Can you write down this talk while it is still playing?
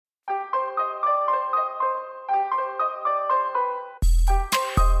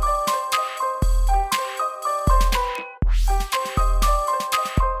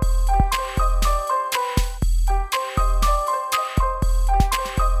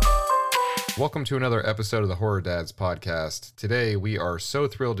Welcome to another episode of the Horror Dads podcast. Today, we are so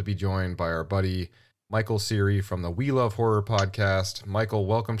thrilled to be joined by our buddy, Michael Siri from the We Love Horror podcast. Michael,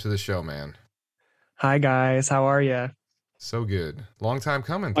 welcome to the show, man. Hi, guys. How are you? So good. Long time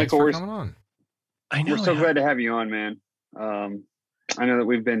coming. Thanks Michael, for coming on. I know. We're so glad to have you on, man. I know that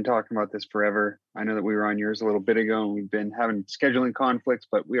we've been talking about this forever. I know that we were on yours a little bit ago and we've been having scheduling conflicts,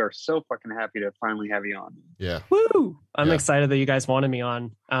 but we are so fucking happy to finally have you on. Yeah. Woo! I'm Yeah. excited that you guys wanted me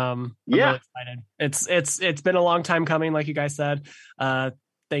on. I'm really excited. It's been a long time coming, like you guys said.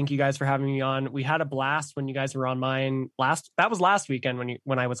 Thank you guys for having me on. We had a blast when you guys were on mine that was last weekend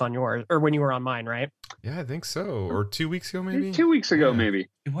when I was on yours, or when you were on mine, right? Yeah, I think so. Or 2 weeks ago, maybe? 2 weeks ago, Yeah. maybe.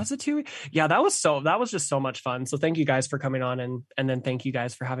 It was a 2 week. Yeah, that was just so much fun. So thank you guys for coming on, and then thank you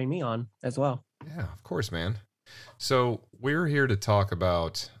guys for having me on as well. Yeah, of course, man. So we're here to talk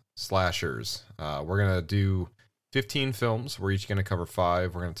about slashers. We're going to do 15 films. We're each going to cover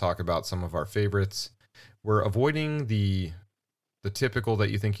 5. We're going to talk about some of our favorites. We're avoiding the typical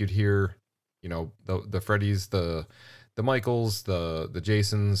that you think you'd hear, you know, the Freddys, the Michaels, the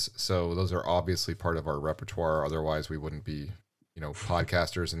Jasons. So those are obviously part of our repertoire. Otherwise, we wouldn't be, you know,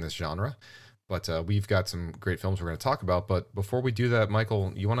 podcasters in this genre. But we've got some great films we're going to talk about. But before we do that,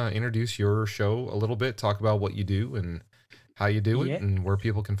 Michael, you want to introduce your show a little bit, talk about what you do and how you do it and where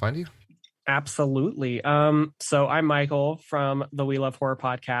people can find you? Absolutely. So I'm Michael from the We Love Horror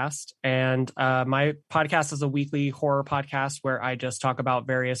podcast, and my podcast is a weekly horror podcast where I just talk about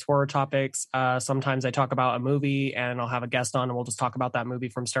various horror topics. Sometimes I talk about a movie and I'll have a guest on and we'll just talk about that movie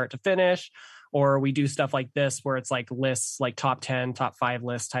from start to finish. Or we do stuff like this where it's like lists, like top 10, top 5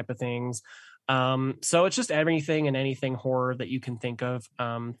 list type of things. So it's just everything and anything horror that you can think of.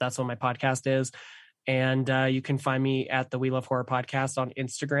 That's what my podcast is. And you can find me at the We Love Horror podcast on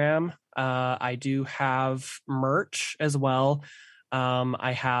Instagram. I do have merch as well.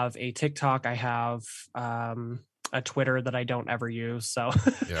 I have a TikTok. I have a Twitter that I don't ever use. So,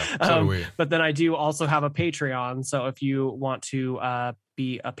 Yeah, so do we. But then I do also have a Patreon. So if you want to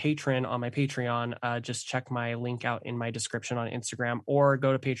be a patron on my Patreon, just check my link out in my description on Instagram, or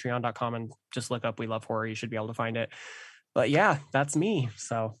go to patreon.com and just look up We Love Horror. You should be able to find it. But yeah, that's me.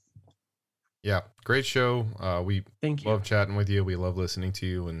 So. Yeah, great show. We Thank you. love chatting with you. We love listening to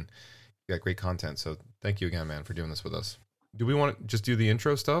you, and you got great content. So thank you again, man, for doing this with us. Do we want to just do the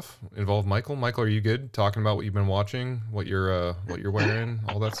intro stuff? Involve Michael? Michael, are you good talking about what you've been watching, what you're wearing,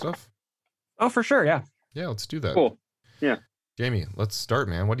 all that stuff? Oh, for sure. Yeah. Yeah, let's do that. Cool. Yeah. Jamie, let's start,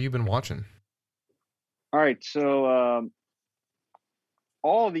 man. What have you been watching? All right. So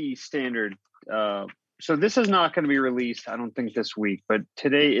all the standard. So this is not going to be released, I don't think, this week, but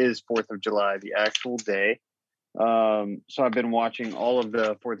today is 4th of July, the actual day. So I've been watching all of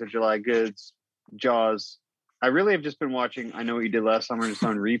the 4th of July goods, Jaws. I really have just been watching I Know What You Did Last Summer, just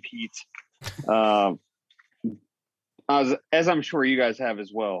on repeat. As I'm sure you guys have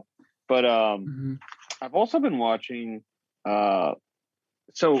as well. But I've also been watching, so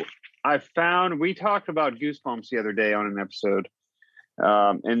we talked about Goosebumps the other day on an episode.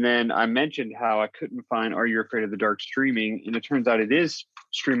 And then I mentioned how I couldn't find Are You Afraid of the Dark streaming, and it turns out it is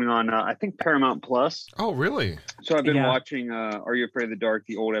streaming on I think Paramount Plus. Oh, really? So I've been watching Are You Afraid of the Dark,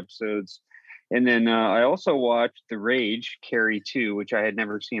 the old episodes, and then I also watched The Rage, Carrie 2, which I had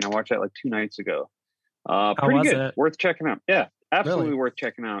never seen. I watched that like 2 nights ago. Pretty good, it? Worth checking out. Yeah, absolutely Really? worth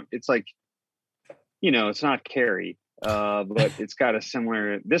checking out. It's like, you know, it's not Carrie. But it's got a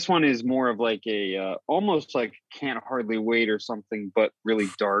similar, this one is more of like a almost like Can't Hardly Wait or something, but really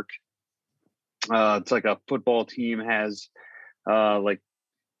dark. It's like a football team has like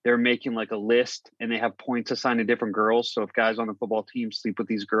they're making like a list and they have points assigned to different girls. So if guys on the football team sleep with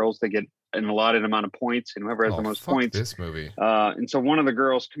these girls, they get an allotted amount of points, and whoever has the most points. This movie. And so one of the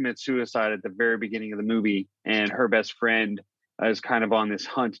girls commits suicide at the very beginning of the movie, and her best friend is kind of on this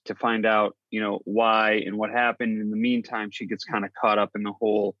hunt to find out, you know, why and what happened. In the meantime, she gets kind of caught up in the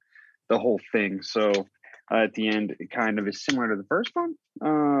whole thing. So at the end, it kind of is similar to the first one.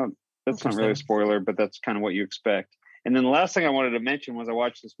 That's not really a spoiler, but that's kind of what you expect. And then the last thing I wanted to mention was I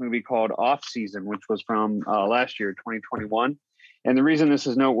watched this movie called Off Season, which was from last year, 2021. And the reason this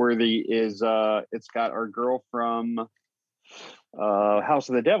is noteworthy is it's got our girl from House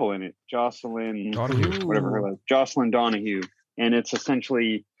of the Devil in it, Jocelyn Donahue. Whatever her name, Jocelyn Donahue. And it's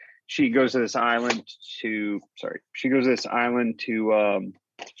essentially, she goes to this island to she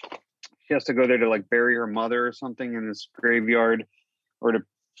has to go there to like bury her mother or something in this graveyard, or to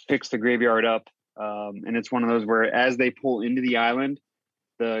fix the graveyard up. And it's one of those where as they pull into the island,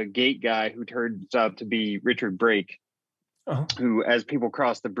 the gate guy, who turns out to be Richard Brake, who, as people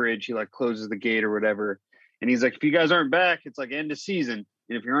cross the bridge, he like closes the gate or whatever. And he's like, if you guys aren't back, it's like end of season.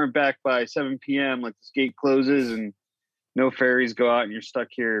 And if you aren't back by 7 p.m., like this gate closes and no ferries go out and you're stuck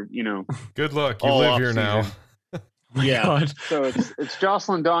here, Good luck. You all live off here now. season. Oh my Yeah. God. So it's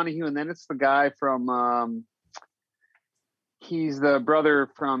Jocelyn Donahue, and then it's the guy from he's the brother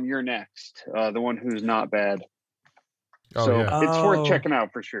from You're Next, the one who's not bad. Oh, So yeah. it's Oh. worth checking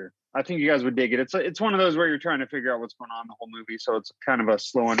out for sure. I think you guys would dig it. It's one of those where you're trying to figure out what's going on in the whole movie. So it's kind of a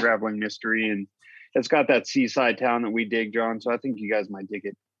slow unraveling mystery, and it's got that seaside town that we dig, John. So I think you guys might dig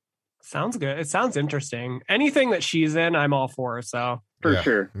it Sounds good. It sounds interesting. Anything that she's in, I'm all for. So for Yeah,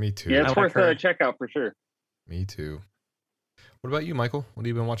 sure. Me too. Yeah, I it's like worth her. a check out for sure. Me too. What about you, Michael? What have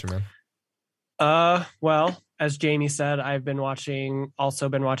you been watching, man? Well, as Jamie said, I've been watching.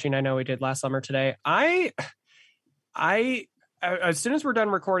 I know we did last summer today. I as soon as we're done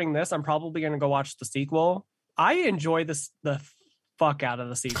recording this, I'm probably going to go watch the sequel. I enjoy the fuck out of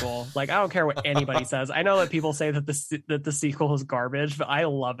the sequel. Like, I don't care what anybody says. I know that people say that the sequel is garbage, but I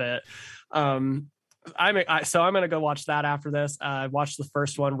love it. So I'm going to go watch that after this. I watched the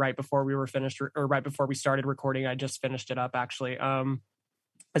first one right before we were finished, or right before we started recording. I just finished it up, actually.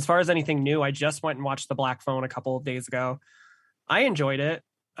 As far as anything new, I just went and watched The Black Phone a couple of days ago. I enjoyed it.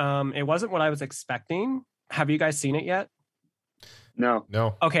 It wasn't what I was expecting. Have you guys seen it yet? No.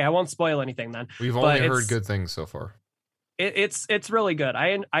 Okay, I won't spoil anything then. We've But only it's- heard good things so far. It's really good.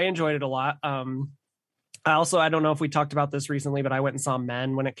 I enjoyed it a lot. I don't know if we talked about this recently, but I went and saw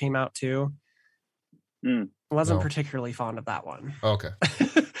Men when it came out too. Wasn't No. particularly fond of that one. Okay.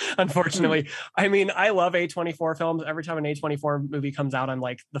 Unfortunately. I mean, I love A24 films. Every time an A24 movie comes out, I'm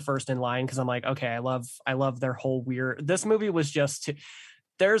like the first in line because I'm like, okay, I love their whole weird. This movie was just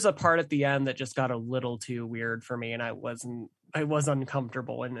there's a part at the end that just got a little too weird for me, and I was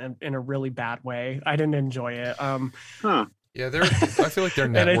uncomfortable in a really bad way. I didn't enjoy it. Huh. Yeah, I feel like their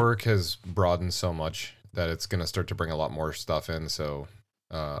And network has broadened so much that it's going to start to bring a lot more stuff in. So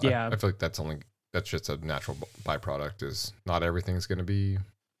Yeah. I feel like that's just a natural byproduct. Is not everything's going to be,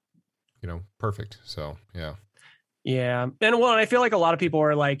 perfect. So yeah. Yeah. And I feel like a lot of people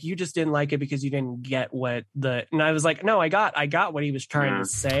are like, you just didn't like it because you didn't get and I was like, no, I got what he was trying to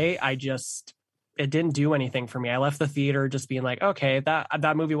say. It didn't do anything for me. I left the theater just being like, okay,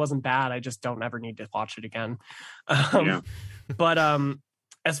 that movie wasn't bad. I just don't ever need to watch it again. But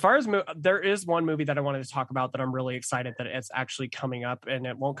as far as there is one movie that I wanted to talk about that I'm really excited that it's actually coming up, and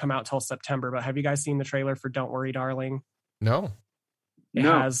it won't come out till September. But have you guys seen the trailer for Don't Worry, Darling? No. It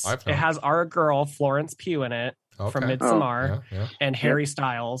has our girl Florence Pugh in it from Okay. Midsommar Yeah. and Harry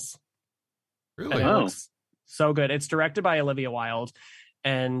Styles. Really? And it looks so good. It's directed by Olivia Wilde,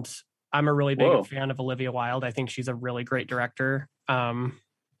 and I'm a really big fan of Olivia Wilde. I think she's a really great director.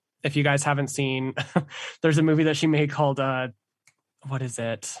 If you guys haven't seen, there's a movie that she made called what is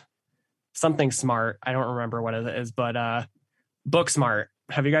it? Something Smart. I don't remember what it is, but Booksmart.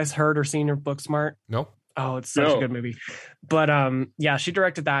 Have you guys heard or seen her Booksmart? No. Oh, it's such a good movie. But yeah, she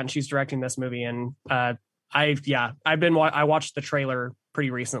directed that, and she's directing this movie. And I watched the trailer pretty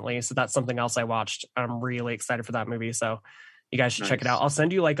recently, so that's something else I watched. I'm really excited for that movie, so you guys should check it out. I'll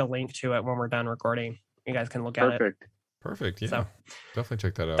send you like a link to it when we're done recording. You guys can look at it. Perfect. Yeah. So, definitely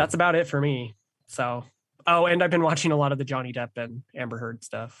check that out. that's about it for me. So, and I've been watching a lot of the Johnny Depp and Amber Heard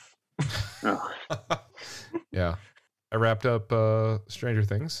stuff. Yeah. I wrapped up Stranger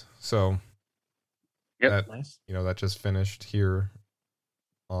Things. So Nice. that just finished here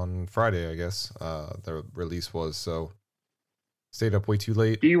on Friday, I guess. The release was, so stayed up way too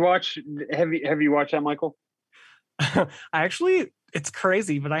late. Do you watch? Have you watched that, Michael? It's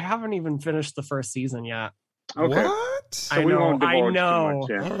crazy, but I haven't even finished the first season yet. Okay. What? So I we know. won't divulge too much,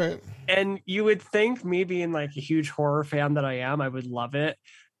 yeah. All right. And you would think me being like a huge horror fan that I am, I would love it.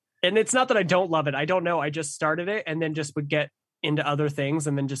 And it's not that I don't love it. I don't know. I just started it and then just would get into other things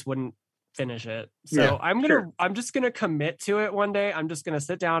and then just wouldn't finish it. So Yeah, I'm just gonna commit to it one day. I'm just gonna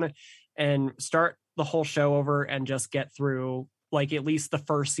sit down and start the whole show over and just get through like at least the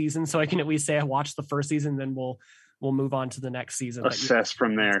first season, so I can at least say I watched the first season. Then we'll move on to the next season. Assess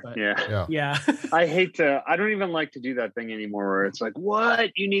from there. But, Yeah. Yeah. I don't even like to do that thing anymore where it's like, what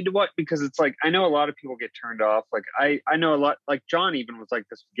you need to what? Because it's like, I know a lot of people get turned off. Like I know a lot, like John even was like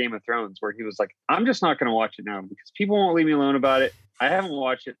this with Game of Thrones where he was like, I'm just not going to watch it now because people won't leave me alone about it. I haven't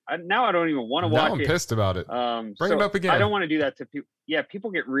watched it. Now I don't even want to watch Now I'm it. pissed about it. Bring it up again. I don't want to do that to people. Yeah.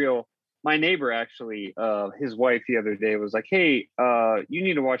 People get real. My neighbor actually, his wife the other day was like, hey, you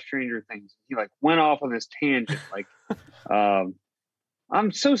need to watch Stranger Things. He like went off on this tangent. Like,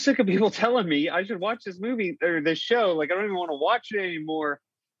 I'm so sick of people telling me I should watch this movie or this show. Like, I don't even want to watch it anymore.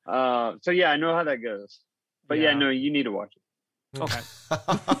 So yeah, I know how that goes. But yeah, no, you need to watch it. Okay.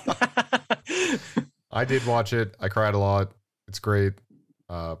 I did watch it. I cried a lot. It's great.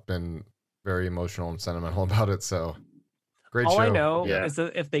 Been very emotional and sentimental about it. So great All show. I know Yeah. is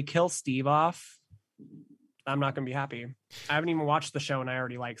that if they kill Steve off, I'm not going to be happy. I haven't even watched the show and I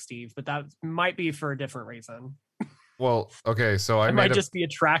already like Steve, but that might be for a different reason. Well, okay, so I I might made just be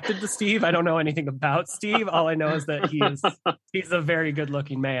attracted to Steve. I don't know anything about Steve. All I know is that he's a very good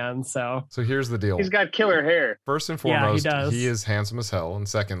looking man. So So here's the deal. He's got killer hair. First and Yeah, he foremost, does. he is handsome as hell, and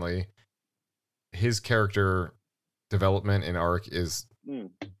secondly, his character development and arc is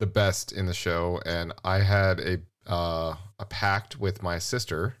the best in the show. And I had a pact with my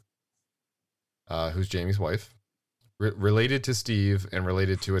sister, who's Jamie's wife, related to Steve and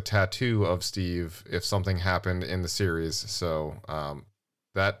related to a tattoo of Steve if something happened in the series. So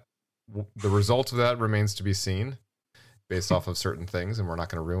that the result of that remains to be seen based off of certain things, and we're not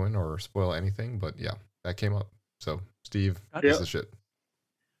going to ruin or spoil anything. But yeah, that came up. So Steve is the shit.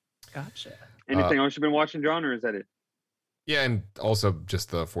 Gotcha. Anything else you've been watching, John, or is that it? Yeah, and also just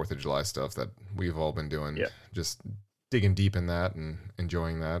the 4th of July stuff that we've all been doing. Yeah. Just digging deep in that and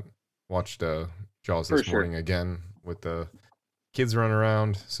enjoying that. Watched Jaws this morning again with the kids running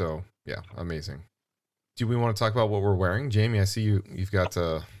around. So yeah, amazing. Do we want to talk about what we're wearing? Jamie, I see you've got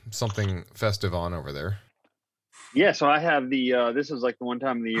something festive on over there. Yeah, so I have the this is like the one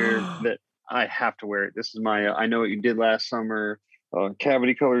time of the year that I have to wear it. This is my I Know What You Did Last Summer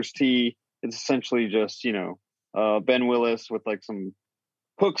Cavity Colors tee. It's essentially just, Ben Willis with like some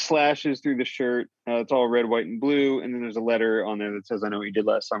hook slashes through the shirt. It's all red, white, and blue, and then there's a letter on there that says I Know What You Did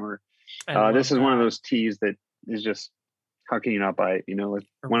Last Summer. This is one of those tees that is just, how can you not buy it? Like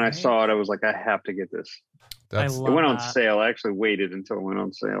when I saw it, I was like, I have to get this. It went on sale. I actually waited until it went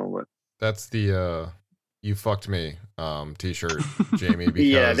on sale, but that's the "You Fucked Me" t-shirt, Jamie. Because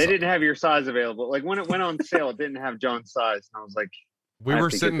yeah, they didn't have your size available. Like when it went on sale, it didn't have John's size, and I was like, we were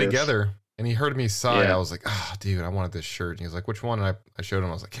sitting together, and he heard me sigh. Yeah. I was like, "Oh, dude, I wanted this shirt." And he was like, "Which one?" And I showed him.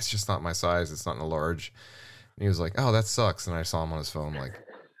 I was like, "It's just not my size. It's not in a large." And he was like, "Oh, that sucks." And I saw him on his phone, like,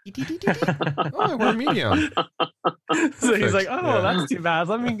 "Oh, I wear medium." So he's like, "Oh, that's too bad.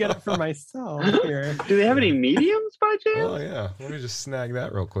 Let me get it for myself here." Do they have any mediums by chance? Oh yeah, let me just snag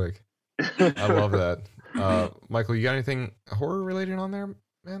that real quick. I love that. Michael, you got anything horror related on there,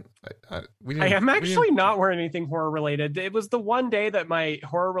 man? I am actually not wearing anything horror related. It was the one day that my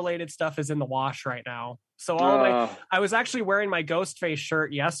horror related stuff is in the wash right now. So I was actually wearing my Ghostface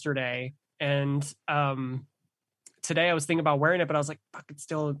shirt yesterday, and today I was thinking about wearing it, but I was like, fuck, it's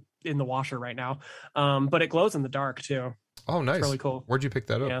still in the washer right now. But it glows in the dark too. Oh, nice. It's really cool. Where'd you pick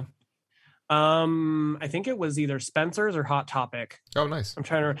that up? Yeah. I think it was either Spencer's or Hot Topic. Oh, nice. I'm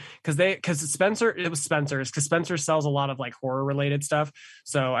trying to, it was Spencer's, because Spencer sells a lot of like horror related stuff.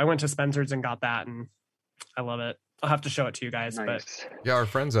 So I went to Spencer's and got that, and I love it. I'll have to show it to you guys. Nice. But yeah, our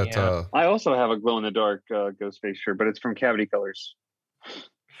friends at I also have a glow in the dark Ghostface shirt, but it's from Cavity Colors.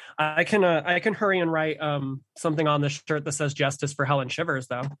 I can hurry and write something on this shirt that says "Justice for Helen Shivers,"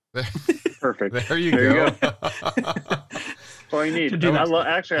 though. Perfect. There you go. That's all you need. I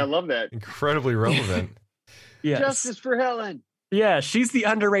love that. Incredibly relevant. Yes. Justice for Helen. Yeah, she's the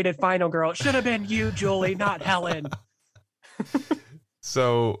underrated final girl. It should have been you, Julie, not Helen.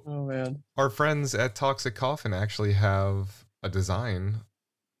 So, oh man, our friends at Toxic Coffin actually have a design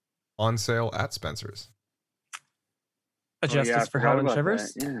on sale at Spencer's. A Justice for Helen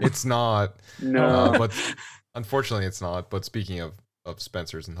Shivers? Yeah. It's not. No. But unfortunately, it's not. But speaking of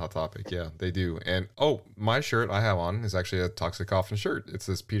Spencer's and Hot Topic, yeah, they do. And my shirt I have on is actually a Toxic Coffin shirt. It's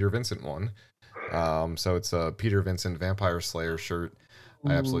this Peter Vincent one. So it's a Peter Vincent Vampire Slayer shirt.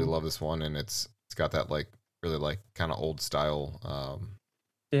 I absolutely love this one, and it's got that like really like kind of old style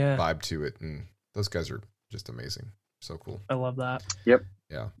vibe to it, and those guys are just amazing. So cool. I love that. Yep.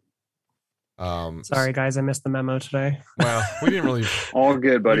 Yeah. Sorry guys, I missed the memo today. Well, we didn't really all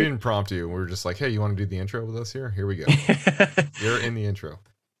good, buddy. We didn't prompt you. We were just like, hey, you want to do the intro with us here? Here we go. You're in the intro.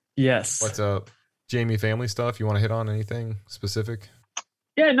 Yes. What's up? Jamie family stuff? You want to hit on anything specific?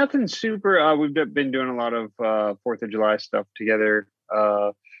 Yeah, nothing super. We've been doing a lot of 4th of July stuff together.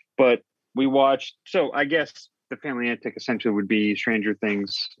 But we watched, so I guess the family antic essentially would be Stranger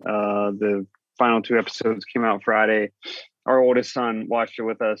Things. The final 2 episodes came out Friday. Our oldest son watched it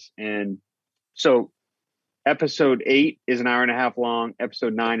with us, and so episode 8 is an hour and a half long.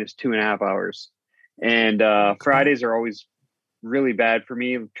 Episode 9 is 2.5 hours. And Fridays are always really bad for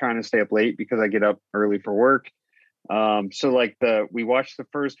me trying to stay up late because I get up early for work. So like we watched the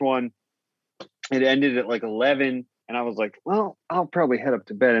first one, it ended at like 11, and I was like, well, I'll probably head up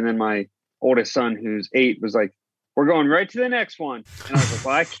to bed. And then my oldest son, who's 8, was like, we're going right to the next one. And I was like,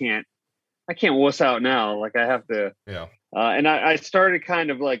 well, I can't wuss out now. Like I have to. Yeah. And I started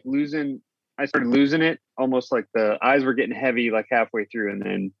kind of like losing I started losing it, almost like the eyes were getting heavy like halfway through, and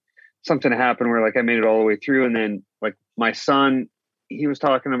then something happened where like I made it all the way through, and then like my son, he was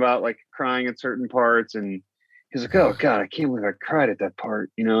talking about like crying at certain parts, and he's like, "Oh God, I can't believe I cried at that part,"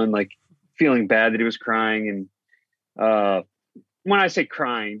 and like feeling bad that he was crying, and when I say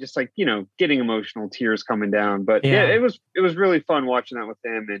crying, just like getting emotional, tears coming down. But yeah, it was really fun watching that with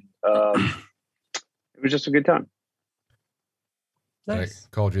him, and it was just a good time. Nice.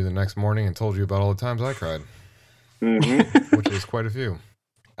 I called you the next morning and told you about all the times I cried, which was quite a few.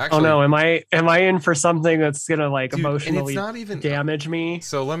 Actually, oh no, am I in for something that's gonna like emotionally not even damage me?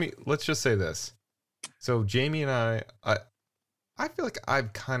 So let's just say this. So Jamie and I feel like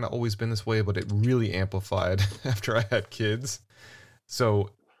I've kind of always been this way, but it really amplified after I had kids. So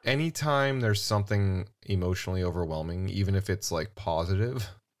anytime there's something emotionally overwhelming, even if it's like positive,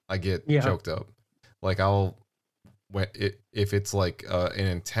 I get choked up. Like if it's like an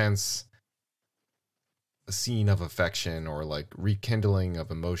intense scene of affection or like rekindling of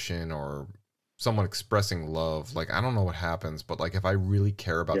emotion or someone expressing love, like I don't know what happens, but like if I really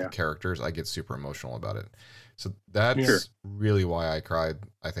care about the characters, I get super emotional about it. So that's really why I cried,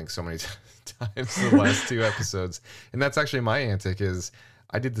 I think, so many times the last 2 episodes. And that's actually my antic is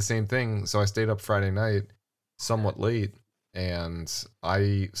I did the same thing. So I stayed up Friday night somewhat late, and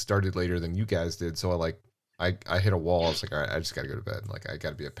I started later than you guys did. So I hit a wall. I was like, all right, I just got to go to bed. Like I got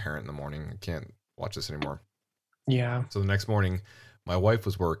to be a parent in the morning. I can't watch this anymore. Yeah. So the next morning, my wife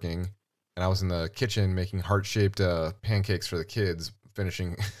was working, and I was in the kitchen making heart-shaped pancakes for the kids,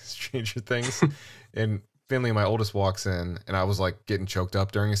 finishing Stranger Things. And Finley, my oldest, walks in, and I was like getting choked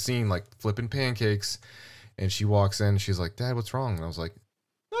up during a scene, like flipping pancakes. And she walks in, she's like, "Dad, what's wrong?" And I was like,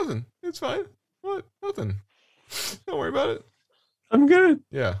 "Nothing. It's fine. What? Nothing. Don't worry about it. I'm good."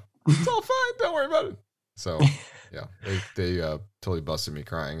 Yeah. It's all fine. Don't worry about it. So yeah, they totally busted me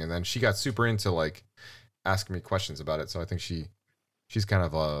crying. And then she got super into like asking me questions about it. So I think she's kind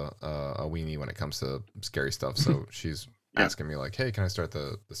of a weenie when it comes to scary stuff. So she's asking me like, "Hey, can I start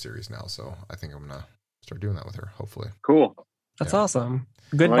the series now?" So I think I'm gonna start doing that with her, hopefully. Cool. That's awesome.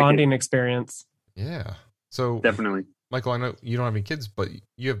 Good bonding experience. Yeah. So definitely. Michael, I know you don't have any kids, but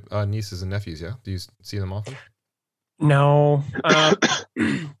you have nieces and nephews, yeah? Do you see them often? No,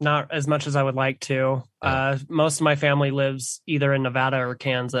 not as much as I would like to. Most of my family lives either in Nevada or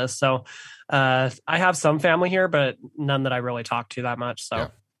Kansas. So I have some family here, but none that I really talk to that much. So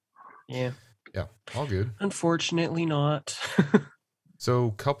yeah. All good. Unfortunately not.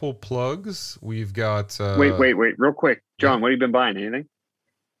 So couple plugs. We've got... Wait. Real quick. John, what have you been buying? Anything?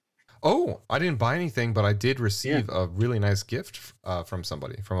 Oh, I didn't buy anything, but I did receive a really nice gift from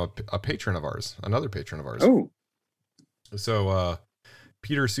somebody, from a patron of ours, another patron of ours. Oh. So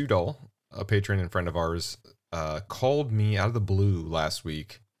Peter Sudol, a patron and friend of ours, called me out of the blue last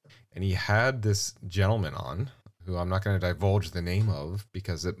week, and he had this gentleman on, who I'm not going to divulge the name of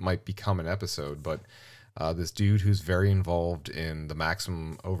because it might become an episode, but this dude who's very involved in the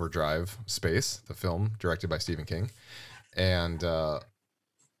Maximum Overdrive space, the film directed by Stephen King. And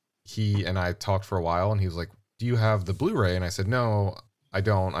he and I talked for a while, and he was like, "Do you have the Blu-ray?" And I said, "No, I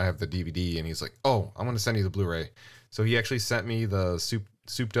don't. I have the DVD." And he's like, "Oh, I'm going to send you the Blu-ray." So he actually sent me the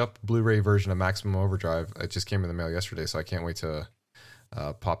souped up Blu-ray version of Maximum Overdrive. It just came in the mail yesterday, so I can't wait to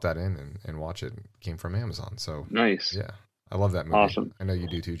pop that in and watch it. It came from Amazon. So nice. Yeah, I love that movie. Awesome. I know you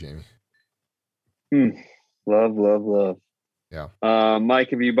do too, Jamie. Love. Yeah. Mike,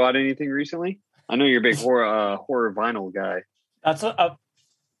 have you bought anything recently? I know you're a big horror vinyl guy. That's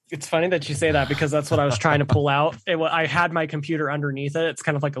it's funny that you say that because that's what I was trying to pull out. I had my computer underneath it. It's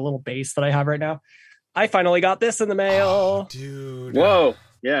kind of like a little base that I have right now. I finally got this in the mail. Oh, dude. Whoa.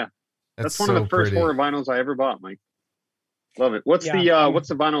 Yeah. That's one so of the first pretty. horror vinyls I ever bought, Mike. Love it. What's the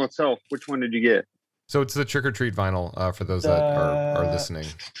vinyl itself? Which one did you get? So it's the Trick or Treat vinyl for those that are listening.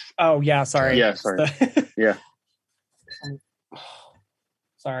 Oh, yeah. Sorry. Yeah, sorry. Yeah.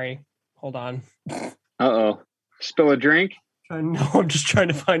 Sorry. Hold on. Uh-oh. Spill a drink? No, I'm just trying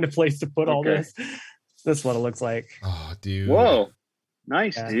to find a place to put all this. This is what it looks like. Oh, dude. Whoa.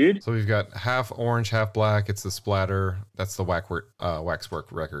 Nice, dude. So we've got half orange, half black. It's the Splatter. That's the Waxwork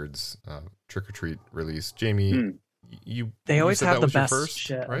Records Trick or Treat release. Jamie, they always said have that the was your best first,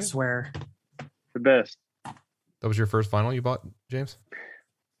 shit, right? I swear. The best. That was your first vinyl you bought, James?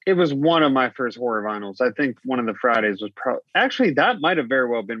 It was one of my first horror vinyls. I think one of the Fridays was actually, that might have very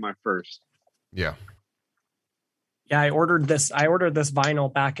well been my first. Yeah. Yeah, I ordered this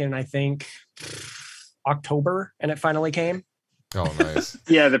vinyl back in, I think, October, and it finally came. Oh, nice.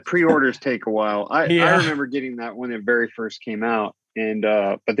 Yeah, the pre-orders take a while. I remember getting that when it very first came out, and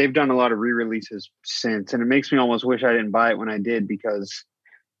but they've done a lot of re-releases since, and it makes me almost wish I didn't buy it when I did, because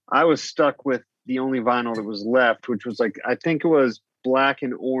I was stuck with the only vinyl that was left, which was like, I think it was black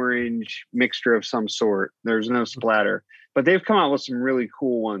and orange mixture of some sort. There's no splatter, but they've come out with some really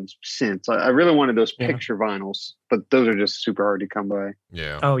cool ones since. I really wanted those picture vinyls, but those are just super hard to come by.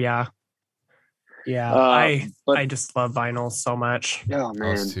 Yeah. Oh yeah. Yeah. I just love vinyls so much. Oh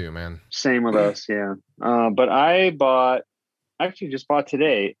man. Us too, man. Same with us. Yeah. But I just bought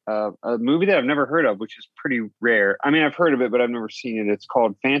today a movie that I've never heard of, which is pretty rare. I mean, I've heard of it, but I've never seen it. It's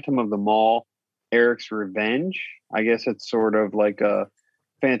called Phantom of the Mall, Eric's Revenge. I guess it's sort of like a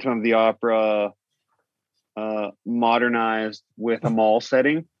Phantom of the Opera modernized with a mall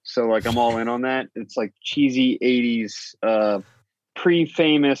setting. So like I'm all in on that. It's like cheesy 80s,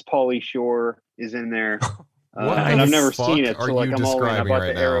 pre-famous Pauly Shore is in there. And I've never seen it. So like I'm all in. I bought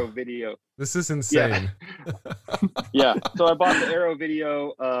the Arrow video. This is insane. Yeah. So I bought the Arrow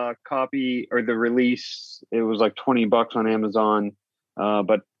video copy or the release. It was like $20 on Amazon.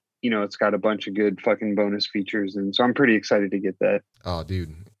 But you know, it's got a bunch of good fucking bonus features. And so I'm pretty excited to get that. Oh,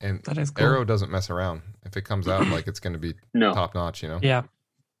 dude. And that is cool. Arrow doesn't mess around. If it comes out, like it's going to be top notch, you know? Yeah.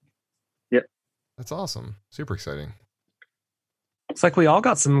 Yep. That's awesome. Super exciting. It's like we all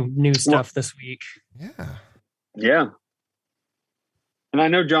got some new stuff this week. Yeah. Yeah. And I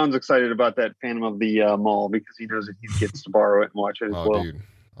know John's excited about that Phantom of the Mall because he knows that he gets to borrow it and watch it as well. Dude.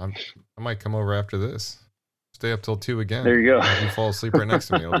 I might come over after this. Stay up till 2 again. There you go. Have you fall asleep right next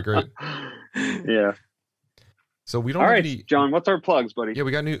to me. It'll be great. Yeah. So we don't All have right, any, John, what's our plugs, buddy? Yeah,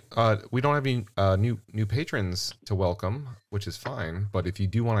 we got we don't have any new patrons to welcome, which is fine. But if you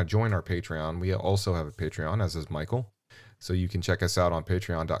do want to join our Patreon, we also have a Patreon, as is Michael. So you can check us out on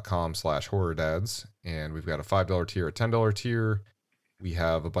patreon.com/horrordads. And we've got a $5 tier, a $10 tier. We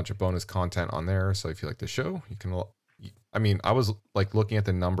have a bunch of bonus content on there. So if you like the show, you can, I mean, I was like looking at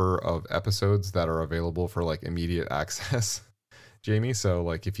the number of episodes that are available for like immediate access, Jamie. So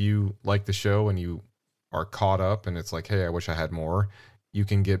like if you like the show and you are caught up and it's like, hey, I wish I had more, you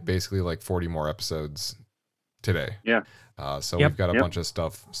can get basically like 40 more episodes today. Yeah. So we've got a bunch of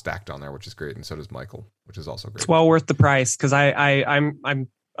stuff stacked on there, which is great. And so does Michael, which is also great. It's well worth the price because I'm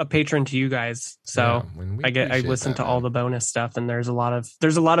a patron to you guys. So I listen to all the bonus stuff, and there's a lot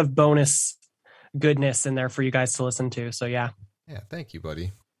of bonus goodness in there for you guys to listen to. So yeah. Yeah. Thank you,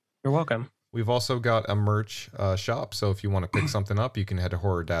 buddy. You're welcome. We've also got a merch shop. So if you want to pick something up, you can head to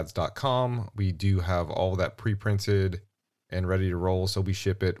horrordads.com. We do have all of that pre-printed and ready to roll. So we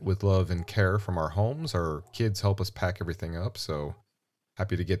ship it with love and care from our homes. Our kids help us pack everything up. So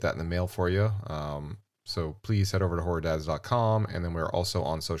happy to get that in the mail for you. So please head over to horrordads.com. And then we're also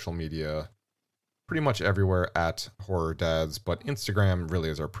on social media pretty much everywhere at horrordads, but Instagram really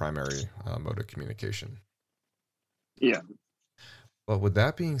is our primary mode of communication. Yeah. But with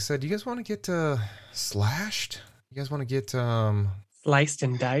that being said, do you guys want to get slashed? You guys want to get sliced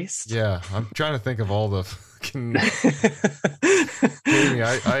and diced? Yeah, I'm trying to think of all the fucking Jamie,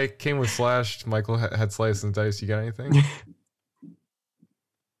 I came with slashed. Michael had sliced and diced. You got anything?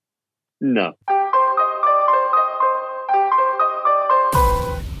 No.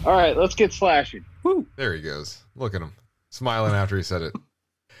 All right, let's get slashing. Woo. There he goes. Look at him smiling after he said it.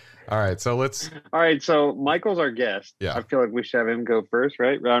 All right, so so Michael's our guest. Yeah. I feel like we should have him go first,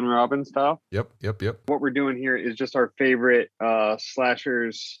 right? Round robin style. Yep. What we're doing here is just our favorite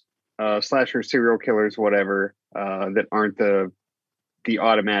slashers, serial killers, whatever, that aren't the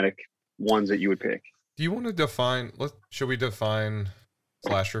automatic ones that you would pick. Do you want to define? Should we define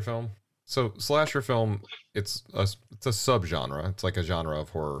slasher film? So slasher film, it's a subgenre. It's like a genre of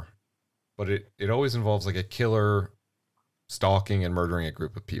horror, but it always involves like a killer stalking and murdering a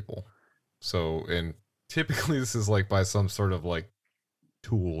group of people. So, and typically this is like by some sort of like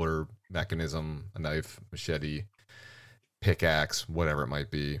tool or mechanism, a knife, machete, pickaxe, whatever it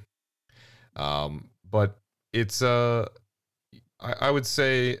might be. But it's I would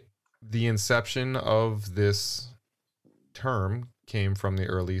say the inception of this term came from the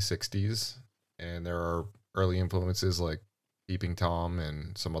early 60s, and there are early influences like Peeping Tom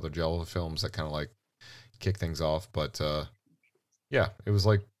and some other Jello films that kind of like kick things off. But yeah, it was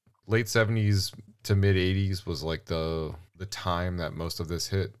like late 70s to mid 80s was like the time that most of this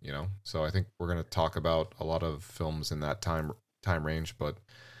hit, you know. So I think we're going to talk about a lot of films in that time range, but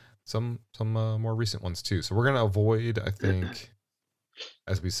some more recent ones too. So we're going to avoid, I think,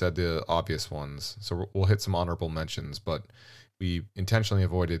 as we said, the obvious ones. So we'll hit some honorable mentions, but we intentionally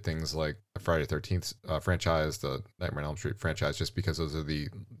avoided things like the Friday 13th franchise, the Nightmare on Elm Street franchise, just because those are the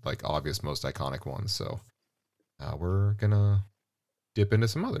like obvious, most iconic ones. So we're gonna dip into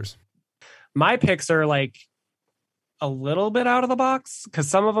some others. My picks are like a little bit out of the box because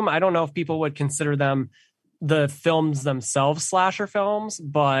some of them I don't know if people would consider them the films themselves slasher films,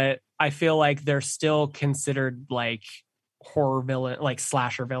 but I feel like they're still considered like horror villain, like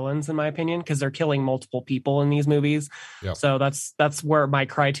slasher villains, in my opinion, because they're killing multiple people in these movies. Yeah. So that's where my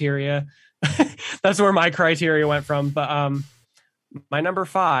criteria that's where my criteria went from. But my number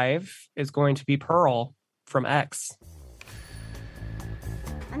 5 is going to be Pearl from X.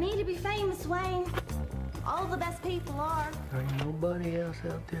 I need to be famous, Wayne. All the best people are. There ain't nobody else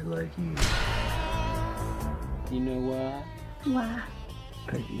out there like you. You know why? Why?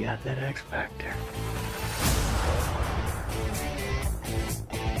 Because you got that X Factor.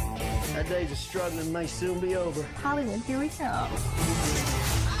 Our days of struggling may soon be over. Hollywood, here we go.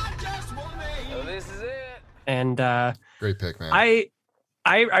 So this is it. And Great pick, man.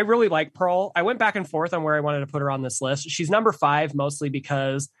 I really like Pearl. I went back and forth on where I wanted to put her on this list. She's number 5 mostly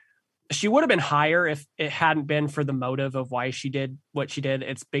because she would have been higher if it hadn't been for the motive of why she did what she did.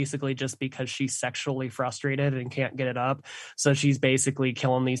 It's basically just because she's sexually frustrated and can't get it up. So she's basically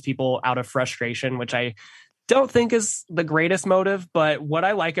killing these people out of frustration, which I don't think is the greatest motive. But what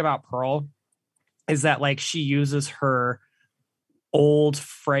I like about Pearl is that like she uses her old,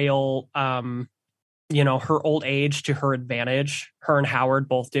 frail, her old age to her advantage. Her and Howard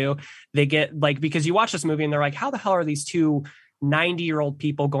both do. They get like, because you watch this movie and they're like, how the hell are these two 90-year-old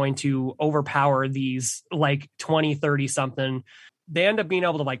people going to overpower these like 20, 30 something? They end up being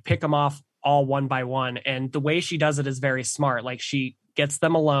able to like pick them off all one by one. And the way she does it is very smart. Like she gets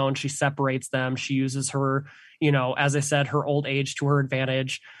them alone. She separates them. She uses her, as I said, her old age to her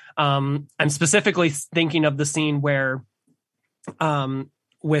advantage. I'm specifically thinking of the scene where,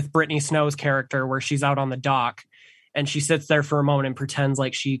 with Brittany Snow's character, where she's out on the dock and she sits there for a moment and pretends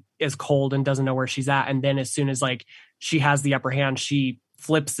like she is cold and doesn't know where she's at. And then as soon as like she has the upper hand, she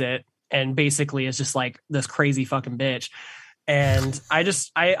flips it and basically is just like this crazy fucking bitch. And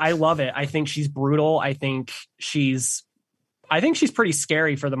I love it. I think she's brutal. I think she's pretty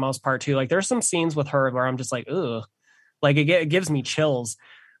scary for the most part too. Like there's some scenes with her where I'm just like, ugh, like it gives me chills.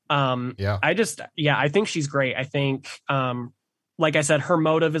 I think she's great. I think, like I said, her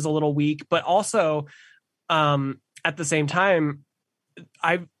motive is a little weak, but also, at the same time,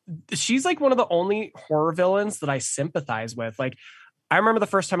 she's like one of the only horror villains that I sympathize with. Like, I remember the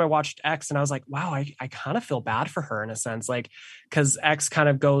first time I watched X and I was like, wow, I kind of feel bad for her in a sense, like, because X kind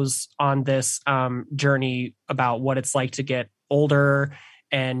of goes on this journey about what it's like to get older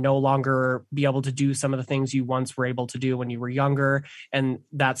and no longer be able to do some of the things you once were able to do when you were younger. And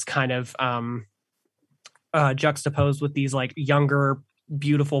that's kind of juxtaposed with these like younger,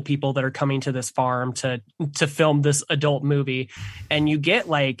 beautiful people that are coming to this farm to film this adult movie. And you get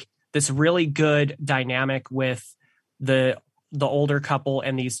like this really good dynamic with the older couple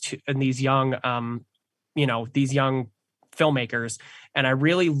and these young, these young filmmakers. And I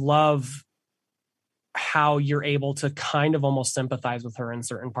really love how you're able to kind of almost sympathize with her in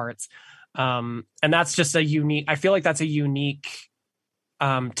certain parts. And that's just I feel like that's a unique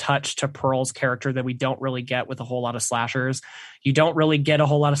touch to Pearl's character that we don't really get with a whole lot of slashers. You don't really get a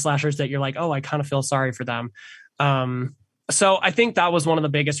whole lot of slashers that you're like, oh, I kind of feel sorry for them. So I think that was one of the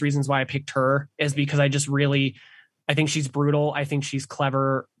biggest reasons why I picked her, is because I think she's brutal. I think she's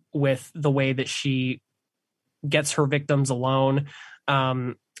clever with the way that she gets her victims alone.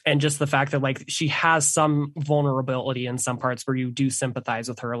 And just the fact that like she has some vulnerability in some parts where you do sympathize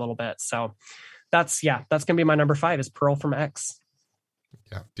with her a little bit. So that's going to be my number 5 is Pearl from X.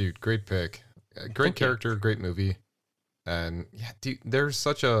 Yeah, dude, great pick. Great character, great movie. And yeah, dude, there's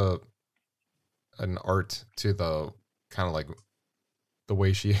such an art to the kind of like the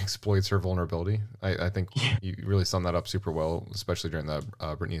way she exploits her vulnerability. I think you really summed that up super well, especially during the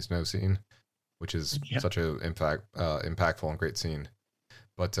Brittany Snow scene, which is such a impactful and great scene.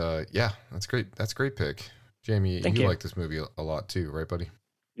 But yeah, that's great. That's a great pick. Jamie, you like this movie a lot too, right, buddy?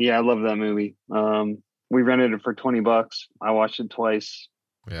 Yeah, I love that movie. We rented it for $20. I watched it twice.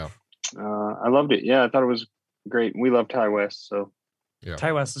 Yeah. I loved it. Yeah, I thought it was great. We love Ty West, so yeah.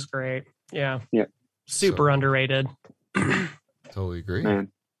 Ty West is great. Yeah. Yeah. Super underrated. Totally agree.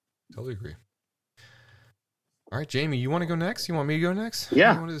 Man. Totally agree. All right, Jamie, you want to go next? You want me to go next?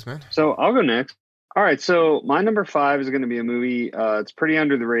 Yeah. What is, man? So I'll go next. All right. So my number 5 is going to be a movie. It's pretty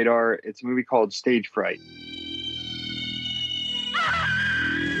under the radar. It's a movie called Stage Fright.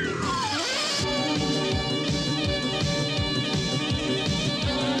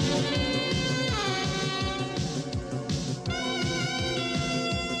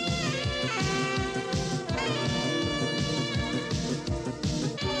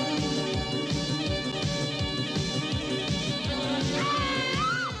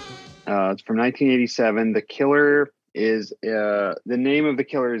 It's from 1987. The killer is the name of the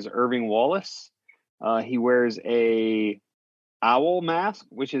killer is Irving Wallace. He wears a owl mask,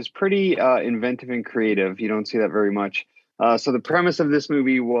 which is pretty inventive and creative. You don't see that very much. So the premise of this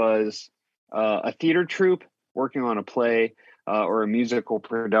movie was a theater troupe working on a play or a musical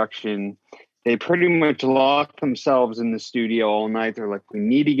production. They pretty much locked themselves in the studio all night. They're like, we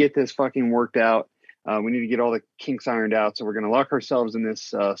need to get this fucking worked out. We need to get all the kinks ironed out. So we're going to lock ourselves in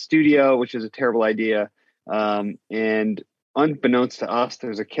this studio, which is a terrible idea. And unbeknownst to us,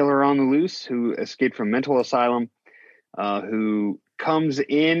 there's a killer on the loose who escaped from mental asylum, who comes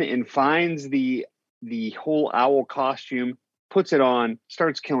in and finds the whole owl costume, puts it on,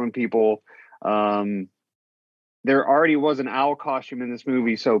 starts killing people. There already was an owl costume in this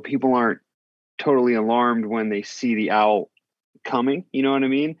movie, so people aren't totally alarmed when they see the owl coming. You know what I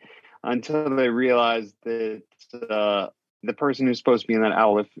mean? Until they realize that the person who's supposed to be in that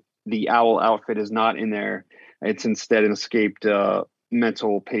owl, if the owl outfit is not in there, it's instead an escaped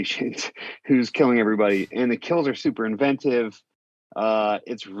mental patient who's killing everybody. And the kills are super inventive.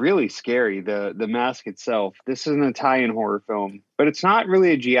 It's really scary. The mask itself. This is an Italian horror film, but it's not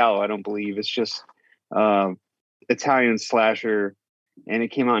really a giallo, I don't believe. It's just Italian slasher, and it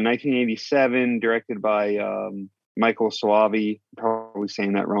came out in 1987, directed by Michael Soavi. Probably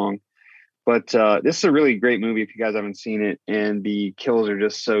saying that wrong. But this is a really great movie if you guys haven't seen it, and the kills are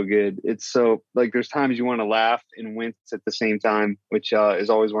just so good. It's so, like, there's times you want to laugh and wince at the same time, which is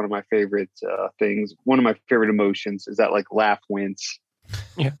always one of my favorite things. One of my favorite emotions is that, like, laugh wince.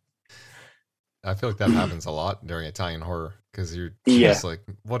 Yeah. I feel like that happens a lot during Italian horror because you're just like,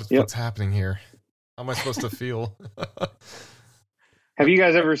 what's happening here? How am I supposed to feel? Have you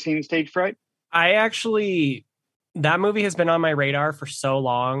guys ever seen Stage Fright? That movie has been on my radar for so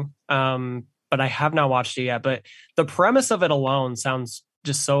long, but I have not watched it yet. But the premise of it alone sounds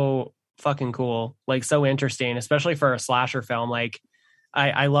just so fucking cool, like so interesting, especially for a slasher film. Like,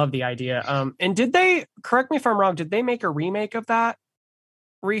 I love the idea. And did they, correct me if I'm wrong, did they make a remake of that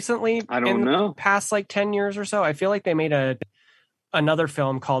recently? I don't know. Past like 10 years or so? I feel like they made another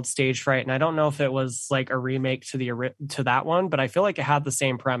film called Stage Fright, and I don't know if it was like a remake to that one, but I feel like it had the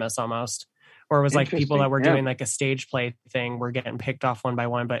same premise almost. Or it was like people that were doing like a stage play thing were getting picked off one by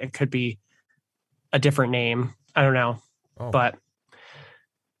one, but it could be a different name. I don't know. Oh. But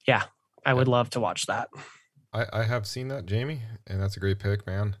yeah, I would love to watch that. I have seen that, Jamie, and that's a great pick,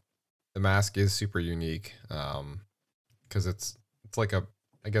 man. The mask is super unique because it's like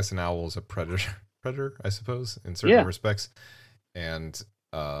I guess an owl is a predator, I suppose, in certain respects. And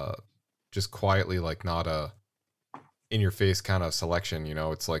just quietly, like, not a in your face kind of selection, you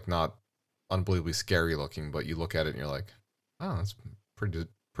know, it's like not unbelievably scary looking, but you look at it and you're like, oh, that's pretty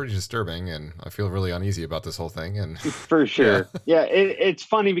disturbing, and I feel really uneasy about this whole thing. And for sure, it's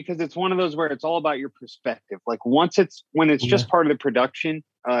funny because it's one of those where it's all about your perspective. Like, when it's just part of the production,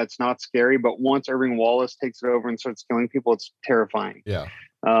 it's not scary, but once Irving Wallace takes it over and starts killing people, it's terrifying. Yeah,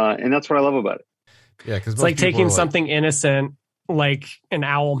 and that's what I love about it. Yeah, because it's like taking something innocent, like an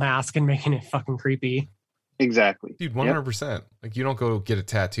owl mask, and making it fucking creepy. Exactly. Dude, 100%. Like, you don't go get a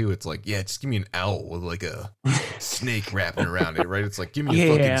tattoo. It's like, yeah, just give me an owl with like a snake wrapping around it, right? It's like, give me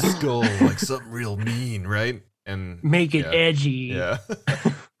a fucking skull, like something real mean, right? And make it edgy. Yeah.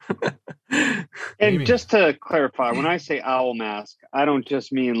 And just to clarify, when I say owl mask, I don't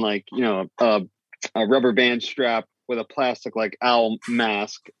just mean like, you know, a rubber band strap with a plastic like owl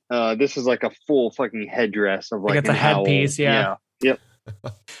mask. This is like a full fucking headdress of like it's a headpiece. Yeah. Yep.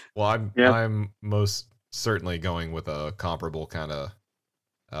 Well, I'm most certainly going with a comparable kind of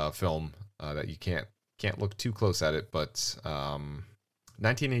film that you can't look too close at it, but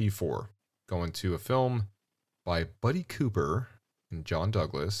 1984, going to a film by Buddy Cooper and John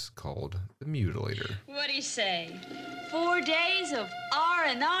Douglas called The Mutilator. What do you say? 4 days of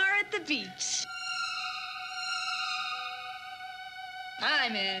R&R at the beach.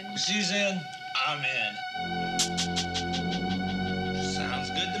 I'm in. She's in. I'm in. Sounds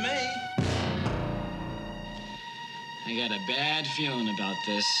good to me. I got a bad feeling about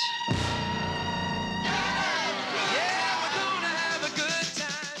this.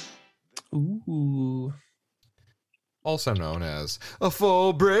 Ooh. Also known as A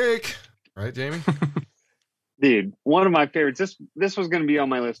Full Break. Right, Jamie? Dude, one of my favorites. This was going to be on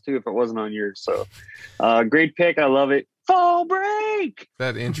my list too if it wasn't on yours. So great pick. I love it. Full Break.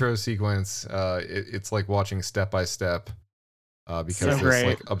 That intro sequence, it's like watching Step by Step. Because this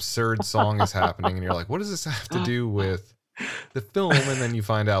like absurd song is happening, and you're like, what does this have to do with the film? And then you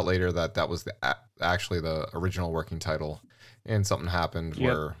find out later that was actually the original working title, and something happened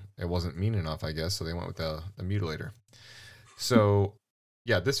where it wasn't mean enough, I guess, so they went with the Mutilator. So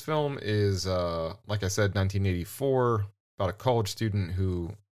yeah, this film is like I said, 1984, about a college student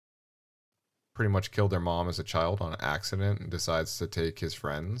who pretty much killed their mom as a child on accident and decides to take his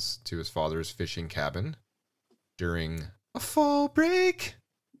friends to his father's fishing cabin during a fall break.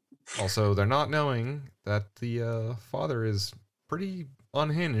 Also, they're not knowing that the father is pretty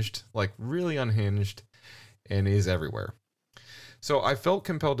unhinged, like really unhinged, and is everywhere. So I felt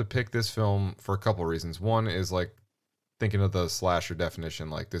compelled to pick this film for a couple of reasons. One is like thinking of the slasher definition,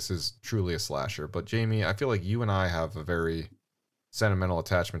 like this is truly a slasher. But Jamie, I feel like you and I have a very sentimental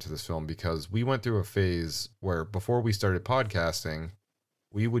attachment to this film because we went through a phase where before we started podcasting,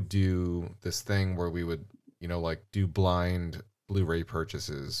 we would do this thing where we would, you know, like do blind Blu-ray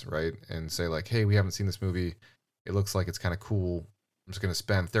purchases, right? And say like, hey, we haven't seen this movie. It looks like it's kind of cool. I'm just going to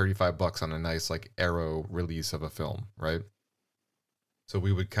spend $35 on a nice like Arrow release of a film, right? So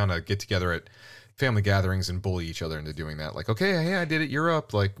we would kind of get together at family gatherings and bully each other into doing that. Like, okay, hey, I did it. You're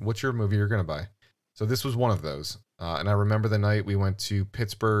up. Like, what's your movie you're going to buy? So this was one of those. And I remember the night we went to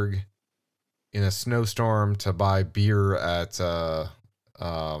Pittsburgh in a snowstorm to buy beer at Brew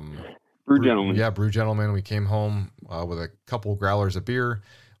Gentleman. Yeah, Brew Gentleman. We came home with a couple growlers of beer.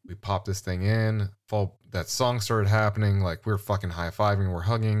 We popped this thing in. That song started happening. Like, we're fucking high-fiving. We're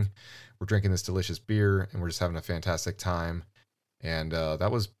hugging. We're drinking this delicious beer. And we're just having a fantastic time. And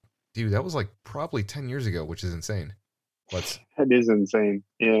that was like probably 10 years ago, which is insane. That is insane.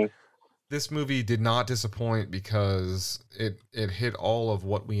 Yeah. This movie did not disappoint because it hit all of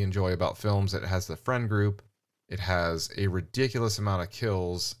what we enjoy about films. It has the friend group. It has a ridiculous amount of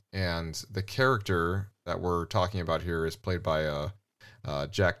kills. And the character that we're talking about here is played by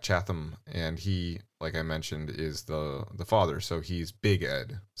Jack Chatham. And he, like I mentioned, is the father. So he's Big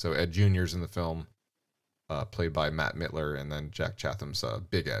Ed. So Ed Jr.'s in the film. Played by Matt Mittler, and then Jack Chatham's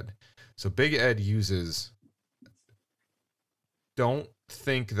Big Ed. So Big Ed uses... Don't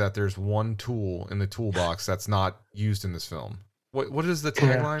think that there's one tool in the toolbox that's not used in this film. What is the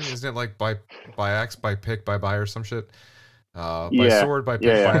tagline? Isn't it like by axe, by pick, by buy, or some shit? By sword, by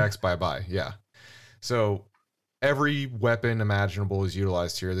pick, by axe, by buy. Yeah. So every weapon imaginable is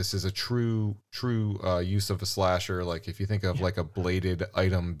utilized here. This is a true use of a slasher. Like if you think of like a bladed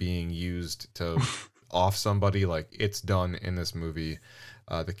item being used to off somebody, like it's done in this movie.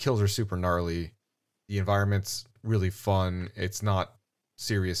 The kills are super gnarly. The environment's really fun. It's not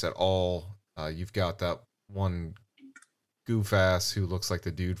serious at all. You've got that one goof ass who looks like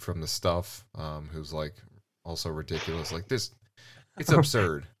the dude from The Stuff, who's like also ridiculous. Like this, it's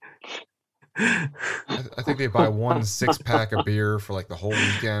absurd. I think they buy 1 6-pack of beer for like the whole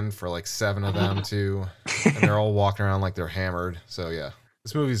weekend for like 7 of them too, and they're all walking around like they're hammered. So yeah,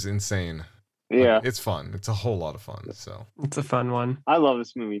 this movie's insane. Yeah, it's fun. It's a whole lot of fun. So it's a fun one. I love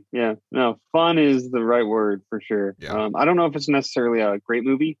this movie. Yeah, no, fun is the right word for sure. Yeah. I don't know if it's necessarily a great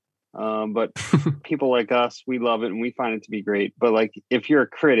movie, but people like us, we love it and we find it to be great. But like, if you're a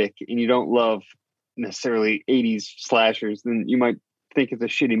critic and you don't love necessarily 80s slashers, then you might think it's a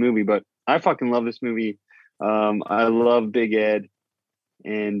shitty movie. But I fucking love this movie. I love Big Ed,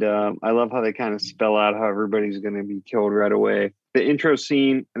 and I love how they kind of spell out how everybody's going to be killed right away. The intro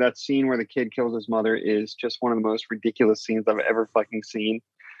scene, that scene where the kid kills his mother, is just one of the most ridiculous scenes I've ever fucking seen.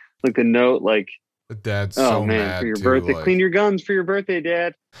 Like the note, like the dad's so mad for your too, birthday. like, clean your guns for your birthday,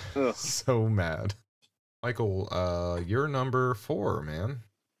 Dad. Ugh. So mad. Michael, you're number 4, man.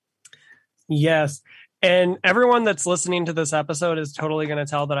 Yes. And everyone that's listening to this episode is totally going to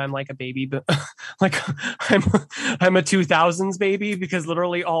tell that I'm like a baby, but like I'm a 2000s baby, because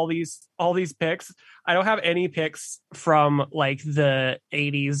literally all these picks, I don't have any picks from like the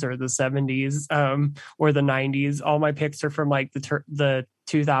 80s or the 70s or the 90s. All my picks are from like the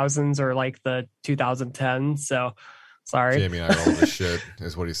 2000s or like the 2010s. So sorry. Jamie and I are all this shit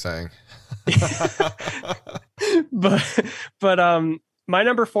is what he's saying. but my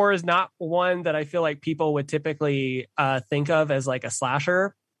number 4 is not one that I feel like people would typically think of as like a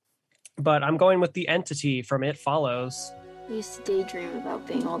slasher, but I'm going with The Entity from It Follows. I used to daydream about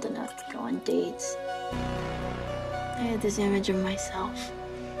being old enough to go on dates. I had this image of myself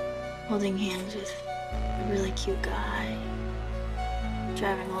holding hands with a really cute guy,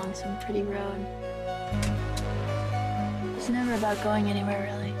 driving along some pretty road. It's never about going anywhere,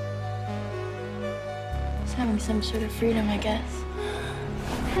 really. It's having some sort of freedom, I guess.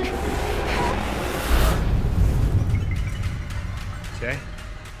 Jay,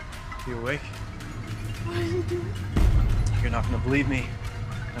 you awake? You're not gonna believe me,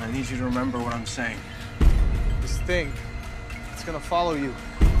 and I need you to remember what I'm saying. This thing, it's gonna follow you.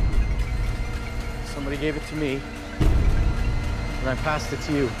 Somebody gave it to me, and I passed it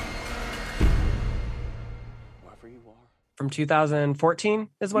to you. Whoever you are. from 2014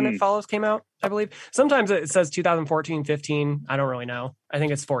 is when It Follows came out, I believe. Sometimes it says 2014, 15. I don't really know. I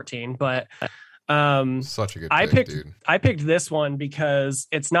think it's 14, but such a good pick, dude. I picked this one because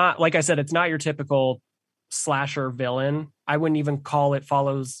it's not, like I said, it's not your typical slasher villain. I wouldn't even call It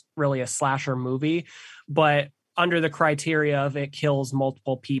Follows really a slasher movie, but under the criteria of it kills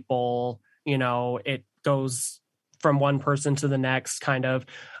multiple people, you know, it goes from one person to the next kind of.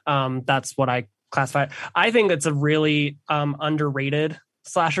 That's what I classify. I think it's a really underrated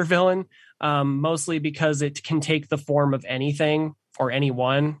slasher villain, mostly because it can take the form of anything or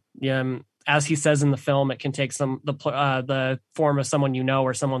anyone. As he says in the film, it can take the form of someone you know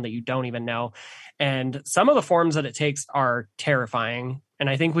or someone that you don't even know. And some of the forms that it takes are terrifying. And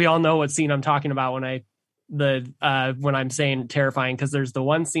I think we all know what scene I'm talking about when I'm saying terrifying, because there's the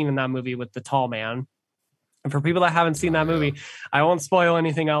one scene in that movie with the tall man. And for people that haven't seen that movie, I won't spoil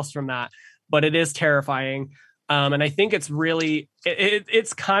anything else from that, but it is terrifying. And I think it's really,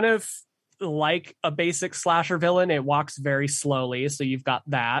 it's kind of like a basic slasher villain. It walks very slowly. So you've got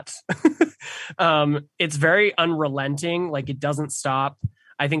that. It's very unrelenting. Like, it doesn't stop.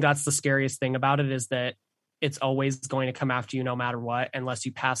 I think that's the scariest thing about it, is that it's always going to come after you no matter what, unless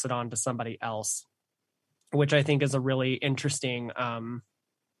you pass it on to somebody else, which I think is a really interesting,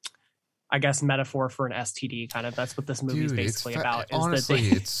 I guess, metaphor for an STD kind of. That's what this movie is basically about. Honestly,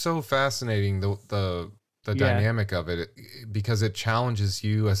 it's so fascinating, the dynamic of it, because it challenges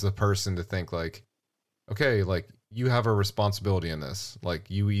you as the person to think like, okay, like, you have a responsibility in this. Like,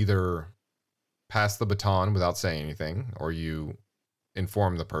 you either pass the baton without saying anything, or you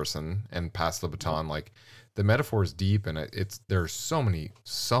inform the person and pass the baton. Like, the metaphor is deep, and there's so many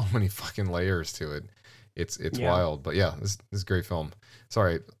fucking layers to it. It's wild. But yeah, this is a great film.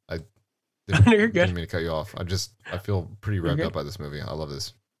 Sorry, I didn't mean to cut you off. I feel pretty revved up by this movie. I love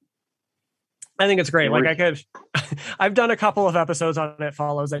this. I think it's great. Like, I've done a couple of episodes on It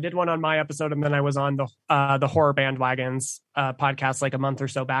Follows. I did one on my episode, and then I was on the Horror Bandwagons podcast like a month or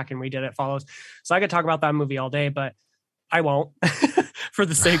so back, and we did It Follows. So I could talk about that movie all day, but I won't for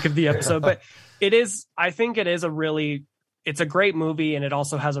the sake of the episode. But I think it's a great movie, and it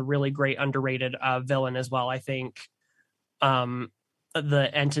also has a really great underrated villain as well. I think the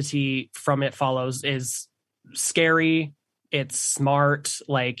entity from It Follows is scary. It's smart.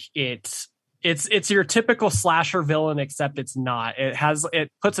 Like, it's your typical slasher villain, except it's not.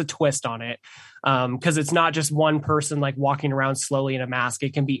 It puts a twist on it, because it's not just one person like walking around slowly in a mask.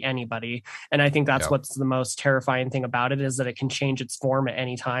 It can be anybody, and I think that's what's the most terrifying thing about it, is that it can change its form at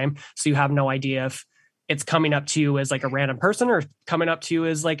any time. So you have no idea if it's coming up to you as like a random person or coming up to you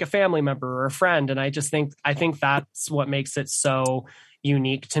as like a family member or a friend. And I think that's what makes it so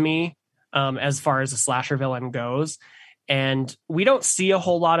unique to me, as far as a slasher villain goes. And we don't see a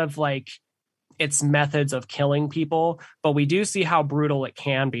whole lot of like its methods of killing people, but we do see how brutal it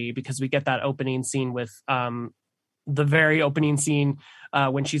can be, because we get that opening scene with the very opening scene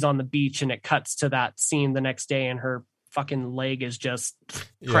when she's on the beach, and it cuts to that scene the next day, and her fucking leg is just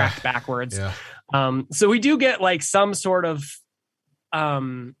cracked backwards. So we do get like some sort of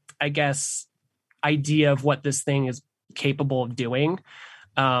I guess idea of what this thing is capable of doing.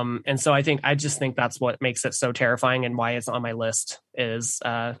 And so I just think that's what makes it so terrifying, and why it's on my list is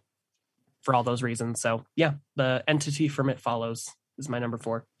for all those reasons. So yeah, the entity from It Follows is my number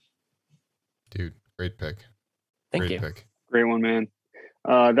 4. Dude, great pick. Thank you. Great one, man.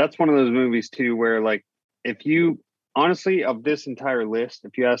 That's one of those movies too, where like, if you honestly, of this entire list,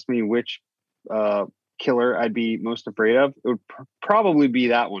 if you asked me which killer I'd be most afraid of, it would probably be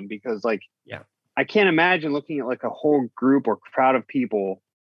that one, because like, I can't imagine looking at like a whole group or crowd of people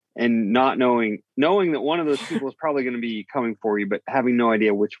and not knowing that one of those people is probably going to be coming for you, but having no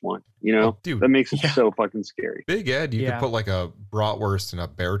idea which one, you know. Dude, that makes it so fucking scary. Big Ed, you could put like a bratwurst and a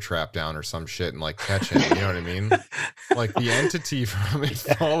bear trap down or some shit and like catch him. You know what I mean? Like, the entity from It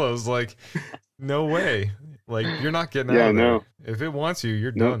Follows, like, no way. Like, you're not getting out of there. If it wants you,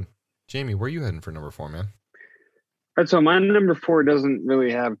 you're done. Jamie, where are you heading for number 4, man? All right, so my number 4 doesn't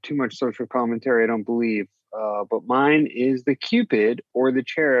really have too much social commentary, I don't believe. But mine is the Cupid, or the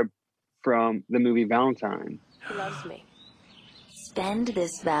cherub, from the movie Valentine. He loves me. Spend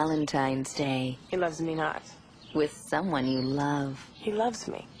this Valentine's Day. He loves me not. With someone you love. He loves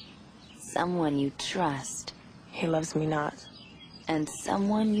me. Someone you trust. He loves me not. And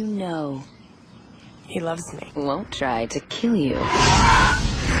someone you know. He loves me. Won't try to kill you.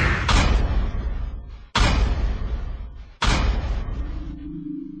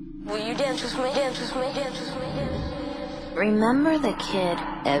 Will you dance with me? Dance with me? Dance with me? Remember the kid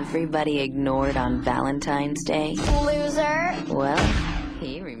everybody ignored on Valentine's Day? Loser. Well,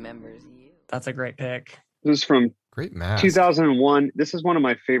 he remembers you. That's a great pick. This is from Great mask. 2001. This is one of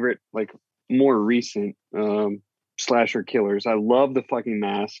my favorite, like, more recent slasher killers. I love the fucking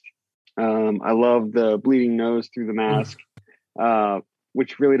mask. I love the bleeding nose through the mask,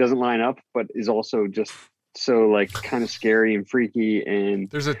 which really doesn't line up, but is also just so, like, kind of scary and freaky. And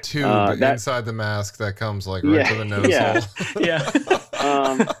there's a tube inside the mask that comes like right to the nose hole.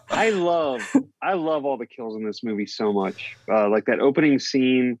 I love all the kills in this movie so much. Like that opening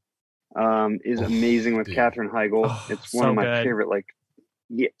scene is amazing with Katherine Heigl. It's one of my favorite. Like,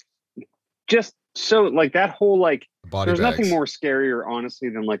 just so, like, that whole, like, there's nothing more scarier, honestly,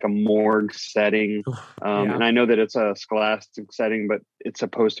 than like a morgue setting. And I know that it's a Scholastic setting, but it's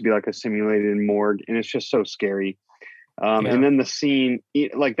supposed to be like a simulated morgue, and it's just so scary. And then the scene,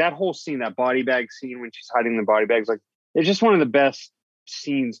 like that whole scene, that body bag scene when she's hiding the body bags, like, it's just one of the best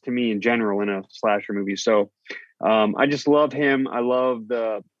scenes to me in general in a slasher movie. So I just love him. I love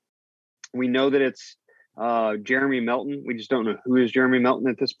we know that it's Jeremy Melton. We just don't know who is Jeremy Melton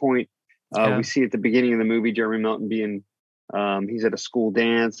at this point. We see at the beginning of the movie Jeremy Melton being he's at a school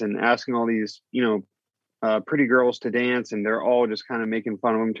dance and asking all these, pretty girls to dance, and they're all just kind of making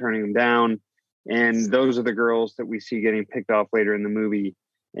fun of him, turning him down. And those are the girls that we see getting picked off later in the movie.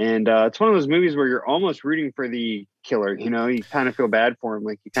 And it's one of those movies where you're almost rooting for the killer. You kind of feel bad for him,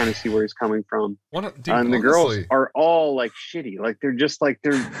 like you kind of see where he's coming from. And the girls are all like shitty, like they're just like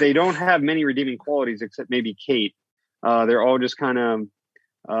they don't have many redeeming qualities except maybe Kate. They're all just kind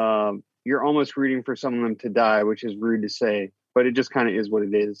of you're almost rooting for some of them to die, which is rude to say, but it just kind of is what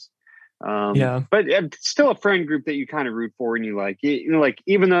it is. But it's still a friend group that you kind of root for, and you like, like,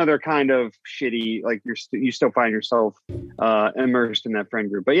 even though they're kind of shitty, like you still find yourself immersed in that friend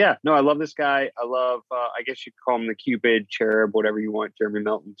group. But yeah, no, I love this guy. I love, I guess you could call him the Cupid, cherub, whatever you want, Jeremy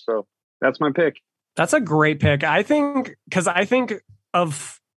Melton. So that's my pick. That's a great pick. I think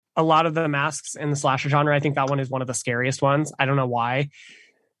of a lot of the masks in the slasher genre, I think that one is one of the scariest ones. I don't know why.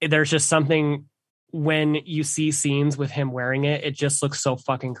 There's just something when you see scenes with him wearing it, it just looks so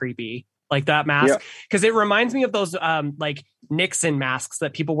fucking creepy. Like that mask, because it reminds me of those like Nixon masks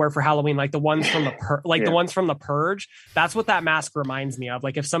that people wear for Halloween, like the ones from the the ones from the Purge. That's what that mask reminds me of.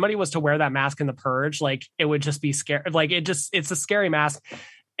 Like if somebody was to wear that mask in the Purge, like it would just be scary. Like it's a scary mask.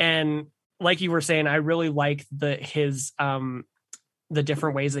 And like you were saying, I really like the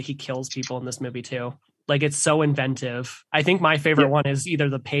different ways that he kills people in this movie too. Like it's so inventive. I think my favorite one is either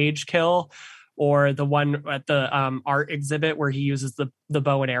the Page kill or the one at the art exhibit where he uses the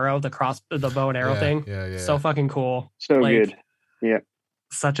bow and arrow, the bow and arrow thing. Yeah. So fucking cool. So good. Yeah.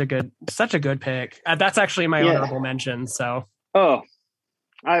 Such a good pick. That's actually my honorable mention. So. Oh,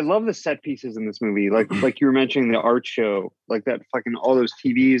 I love the set pieces in this movie. Like you were mentioning the art show, like that fucking, all those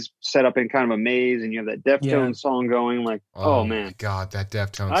TVs set up in kind of a maze, and you have that Deftones song going. Like, oh man. God, that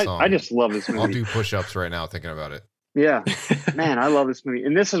Deftones song. I just love this movie. I'll do push-ups right now thinking about it. Yeah, man, I love this movie.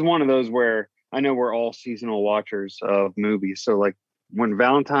 And this is one of those where I know we're all seasonal watchers of movies. So like when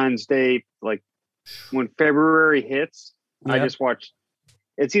Valentine's Day, like when February hits, I just watch.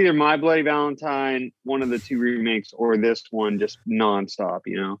 It's either My Bloody Valentine, one of the two remakes, or this one just nonstop,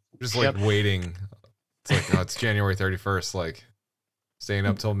 Just like waiting. It's like, it's January 31st, like staying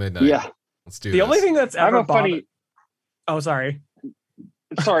up till midnight. Yeah. Let's do the only thing that's ever funny. Oh, sorry.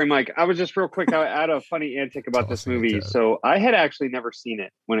 Sorry, Mike. I was just real quick. I had a funny antic about this movie. So I had actually never seen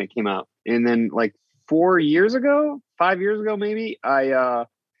it when it came out. And then like 5 years ago, maybe, I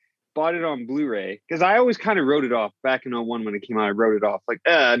bought it on Blu-ray because I always kind of wrote it off back in 2001 when it came out. I wrote it off like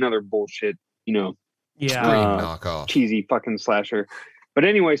another bullshit, knockoff, cheesy fucking slasher. But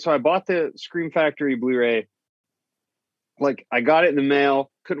anyway, so I bought the Scream Factory Blu-ray. Like I got it in the mail,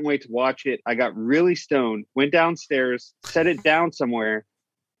 couldn't wait to watch it. I got really stoned, went downstairs, set it down somewhere,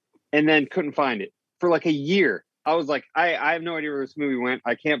 and then couldn't find it for like a year. I was like, I have no idea where this movie went.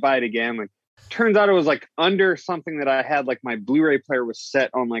 I can't buy it again. Like, turns out it was like under something that I had, like my Blu-ray player was set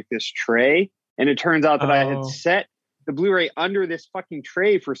on like this tray. And it turns out that I had set the Blu-ray under this fucking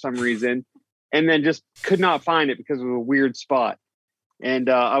tray for some reason, and then just could not find it because of a weird spot. And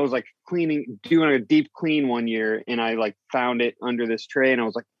I was like doing a deep clean one year, and I like found it under this tray, and I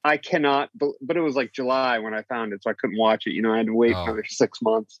was like, I cannot, but it was like July when I found it, so I couldn't watch it. I had to wait another 6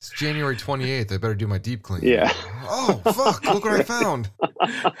 months. It's January 28th. I better do my deep clean. Yeah. Oh, fuck. Look what I found.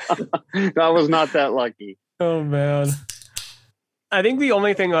 I was not that lucky. Oh, man. I think the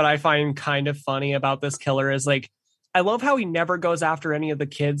only thing that I find kind of funny about this killer is like, I love how he never goes after any of the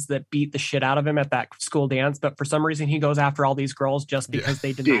kids that beat the shit out of him at that school dance, but for some reason he goes after all these girls just because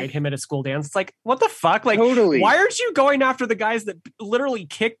they denied him at a school dance. It's like, what the fuck? Like, Totally. why aren't you going after the guys that literally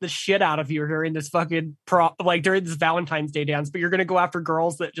kicked the shit out of you during this fucking during this Valentine's Day dance, but you're gonna go after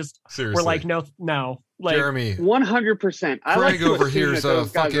girls that just were like, no. Like, Jeremy, 100%. I like Craig over to here is a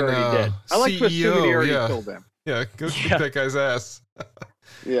fucking I like to assume CEO. he already killed them. Yeah, go kick that guy's ass.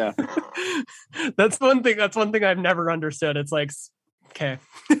 Yeah. That's one thing I've never understood. It's like, okay.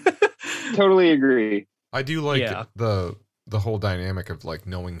 Totally agree. I do like the whole dynamic of like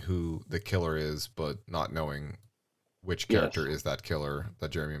knowing who the killer is, but not knowing which character is that killer that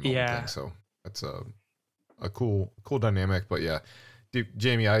Jeremy and Mullen think. So that's a cool dynamic. But yeah, dude,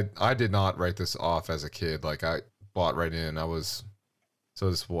 Jamie, I did not write this off as a kid. Like I bought right in. This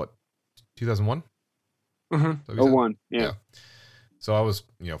is what, 2001? Mm-hmm. 01. Yeah. So I was,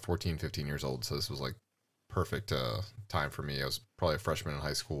 14, 15 years old. So this was like perfect time for me. I was probably a freshman in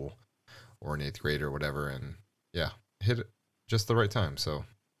high school or an 8th grade or whatever. And yeah, hit it just the right time. So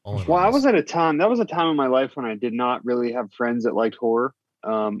I was at a time, that was a time in my life when I did not really have friends that liked horror.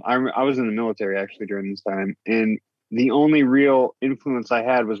 I was in the military actually during this time. And the only real influence I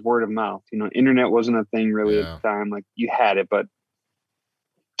had was word of mouth. Internet wasn't a thing really at the time. Like you had it, but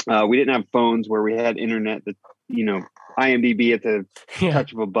we didn't have phones where we had internet that, IMDb at the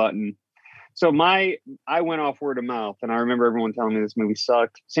touch of a button. So I went off word of mouth, and I remember everyone telling me this movie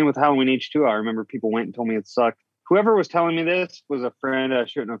sucked. Same with Halloween H2O. I remember people went and told me it sucked. Whoever was telling me this was a friend I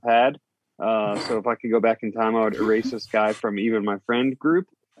shouldn't have had. So if I could go back in time, I would erase this guy from even my friend group.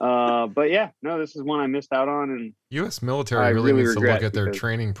 But yeah, no, this is one I missed out on. And U.S. military really needs to look at their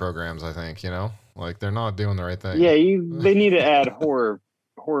training programs, I think, like they're not doing the right thing. Yeah, they need to add horror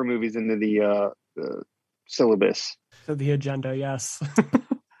movies into the syllabus. So the agenda, yes.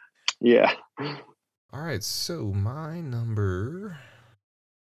 Yeah. All right, so my number,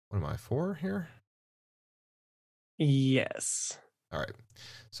 what am I, 4 here? Yes. All right,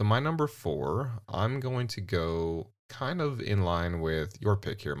 so my number 4, I'm going to go kind of in line with your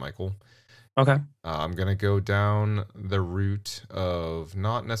pick here, Michael. Okay. I'm going to go down the route of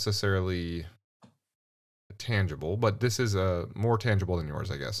not necessarily tangible, but this is more tangible than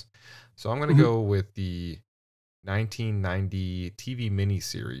yours, I guess. So I'm going to go with the 1990 TV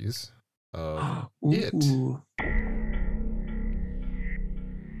miniseries of It.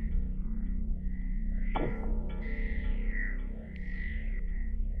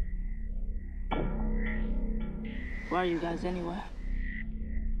 Why are you guys anywhere?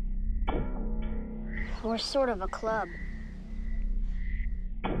 We're sort of a club.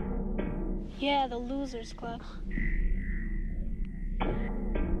 Yeah, the Losers Club.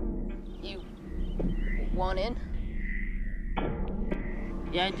 You want in?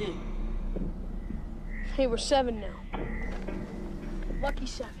 Yeah, I do. Hey, we're 7 now. Lucky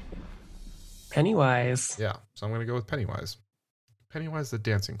 7. Pennywise. Yeah, so I'm going to go with Pennywise. Pennywise the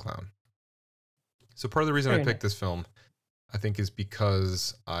Dancing Clown. So part of the reason I picked this film, I think, is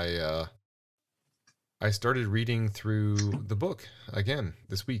because I started reading through the book again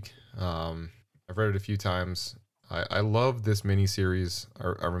this week. I've read it a few times. I love this miniseries.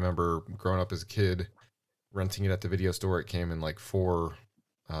 I remember growing up as a kid, renting it at the video store. It came in like four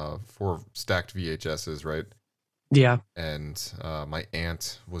stacked VHSs, right? Yeah. And my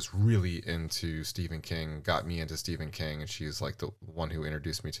aunt was really into Stephen King, got me into Stephen King, and she's like the one who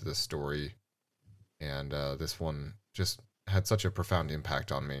introduced me to this story. And this one just had such a profound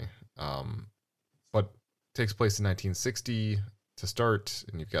impact on me. But it takes place in 1960 to start,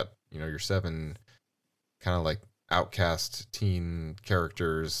 and you've got, your 7 kind of like outcast teen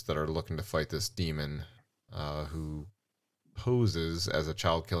characters that are looking to fight this demon who poses as a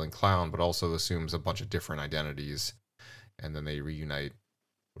child-killing clown, but also assumes a bunch of different identities. And then they reunite,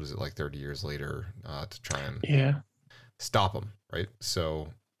 30 years later to try and stop him, right? So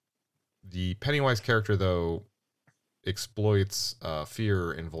the Pennywise character, though, exploits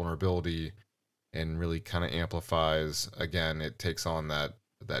fear and vulnerability and really kind of amplifies, again, it takes on that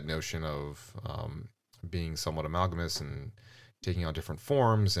notion of being somewhat amalgamous and taking on different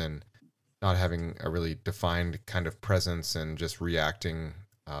forms and not having a really defined kind of presence and just reacting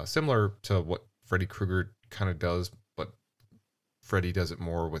similar to what Freddy Krueger kind of does, but Freddy does it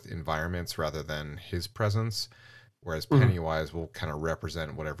more with environments rather than his presence, whereas Pennywise will kind of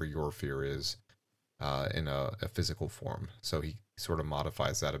represent whatever your fear is in a physical form. So he sort of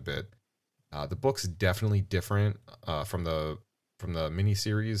modifies that a bit. The book's definitely different from the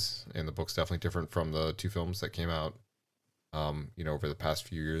miniseries, and the book's definitely different from the 2 films that came out, over the past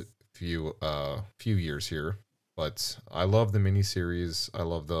few years here. But I love the miniseries. I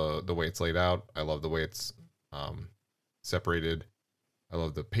love the way it's laid out. I love the way it's separated. I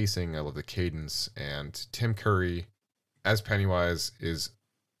love the pacing. I love the cadence. And Tim Curry as Pennywise is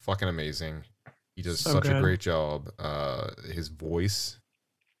fucking amazing. He does such a great job. His voice,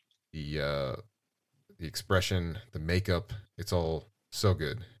 the expression, the makeup, it's all so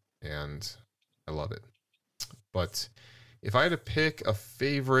good. And I love it. But if I had to pick a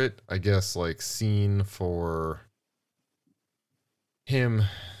favorite, I guess, like scene for him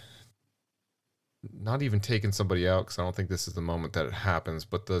not even taking somebody out, because I don't think this is the moment that it happens,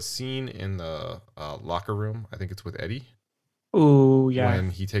 but the scene in the locker room, I think it's with Eddie. Oh, yeah.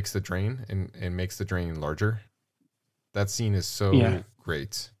 When he takes the drain and makes the drain larger. That scene is so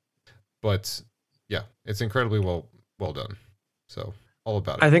great. But yeah, it's incredibly well done. So all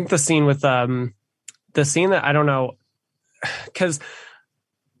about it. I think the scene with the scene that I don't know, because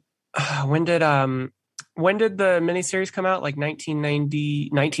when did the miniseries come out? Like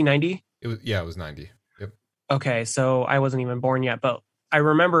 1990? It was 90. Yep. Okay, so I wasn't even born yet, but I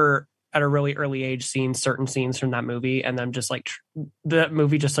remember at a really early age seeing certain scenes from that movie, and then just like that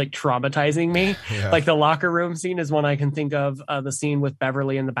movie just like traumatizing me. Yeah. Like the locker room scene is one I can think of. The scene with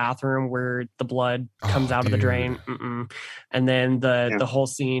Beverly in the bathroom where the blood comes out of the drain, and then the whole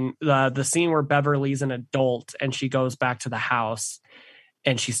scene, the scene where Beverly's an adult and she goes back to the house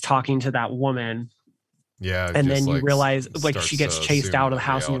and she's talking to that woman. Yeah. And then you realize like she gets chased out of the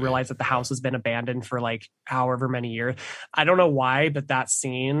house and you realize that the house has been abandoned for like however many years. I don't know why, but that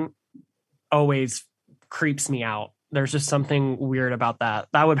scene always creeps me out. There's just something weird about that.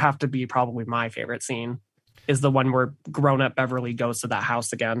 That would have to be probably my favorite scene, is the one where grown up Beverly goes to that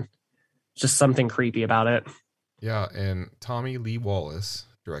house again. Just something creepy about it. Yeah. And Tommy Lee Wallace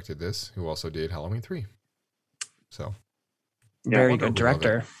directed this, who also did Halloween 3. So very good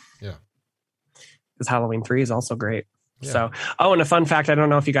director. Yeah. Because Halloween 3 is also great. Yeah. So, and a fun fact, I don't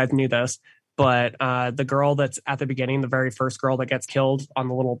know if you guys knew this, but the girl that's at the beginning, the very first girl that gets killed on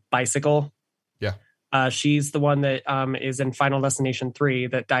the little bicycle. Yeah. She's the one that is in Final Destination 3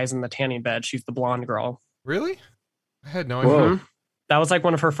 that dies in the tanning bed. She's the blonde girl. Really? I had no idea. Mm-hmm. That was like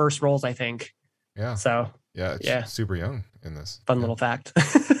one of her first roles, I think. Yeah. So yeah, super young in this. Fun little fact.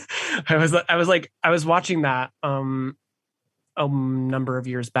 I was watching that a number of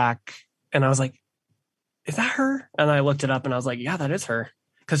years back, and I was like, is that her? And I looked it up and I was like, yeah, that is her.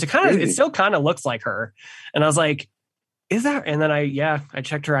 Because it still kind of looks like her. And I was like, is that? And then I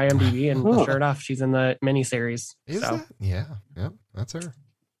checked her IMDb and sure enough, she's in the miniseries. That? Yeah. Yep. That's her.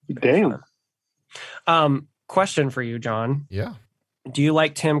 Damn. Question for you, John. Yeah. Do you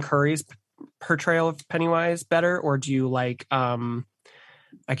like Tim Curry's portrayal of Pennywise better, or do you like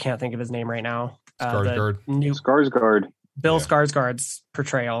I can't think of his name right now. Skarsgård. Bill Skarsgård's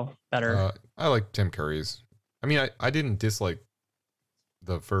portrayal better. I like Tim Curry's. I mean, I didn't dislike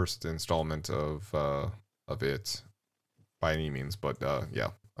the first installment of it by any means, but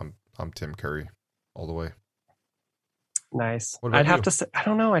I'm Tim Curry all the way. Nice. I'd have to say, I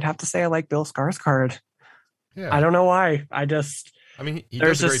don't know. I'd have to say I like Bill Skarsgård. Yeah. I don't know why. He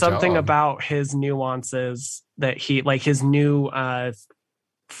there's does a just great something job about his nuances that he like his new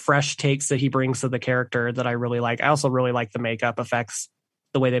fresh takes that he brings to the character that I really like. I also really like the makeup effects,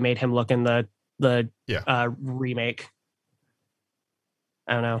 the way they made him look in the remake.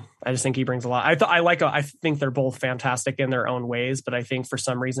 I don't know. I just think he brings a lot. I think they're both fantastic in their own ways, but I think for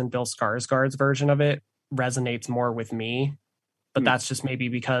some reason Bill Skarsgård's version of it resonates more with me. But that's just maybe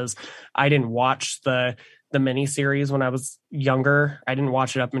because I didn't watch the miniseries when I was younger. I didn't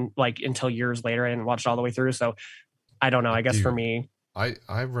watch it until years later. I didn't watch it all the way through. So I don't know. I guess for me, I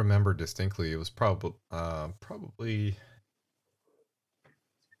remember distinctly. It was probably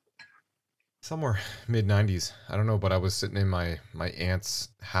somewhere mid 90s. I don't know, but I was sitting in my aunt's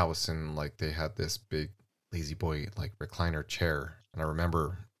house and like they had this big Lazy Boy like recliner chair, and I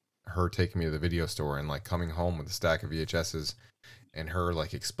remember her taking me to the video store and like coming home with a stack of VHSs and her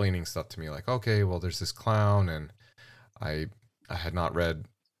like explaining stuff to me like, okay, well there's this clown, and I had not read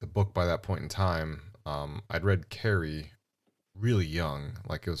the book by that point in time. I'd read Carrie really young,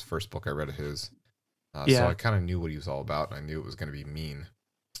 like it was the first book I read of his. So I kind of knew what he was all about, and I knew it was going to be mean.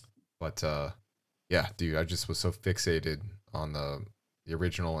 But yeah, dude, I just was so fixated on the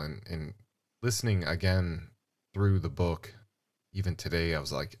original, and listening again through the book. Even today, I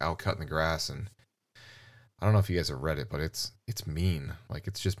was like out cutting the grass, and I don't know if you guys have read it, but it's mean. Like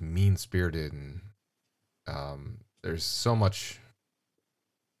it's just mean spirited, and there's so much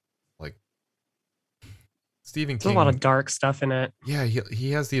like Stephen King. There's a lot of dark stuff in it. Yeah,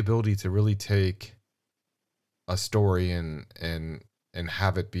 he has the ability to really take a story and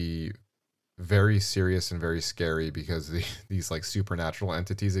have it be very serious and very scary because these like supernatural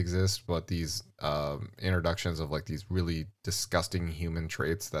entities exist, but these introductions of like these really disgusting human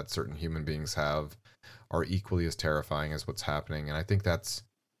traits that certain human beings have are equally as terrifying as what's happening. And I think that's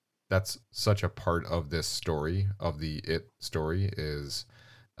such a part of this story, of the It story, is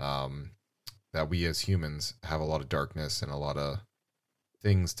that we as humans have a lot of darkness and a lot of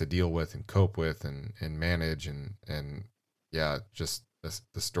things to deal with and cope with and manage, and yeah, just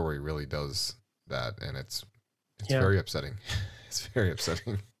the story really does that, and it's very upsetting. It's very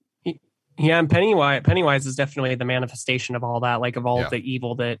upsetting. Yeah, and Pennywise is definitely the manifestation of all that, like of all the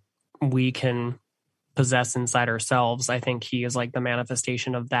evil that we can possess inside ourselves. I think he is like the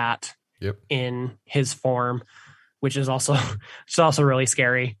manifestation of that in his form, which is also really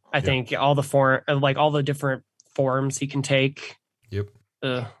scary. I think all the different forms he can take.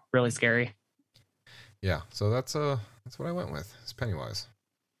 Really scary. Yeah, so that's what I went with. It's Pennywise.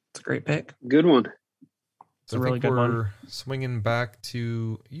 It's a great pick. Good one. It's a really good one. We're swinging back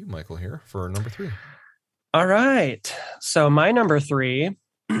to you, Michael, here for number 3. All right. So my number 3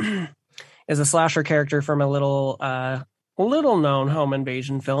 is a slasher character from a little known home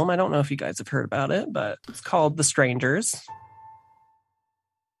invasion film. I don't know if you guys have heard about it, but it's called The Strangers.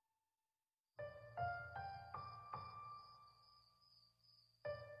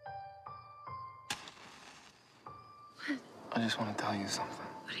 I just want to tell you something.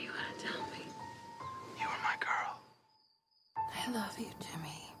 What do you want to tell me? You are my girl. I love you,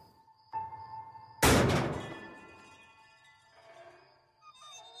 Jimmy.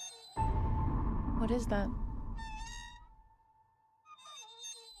 What is that?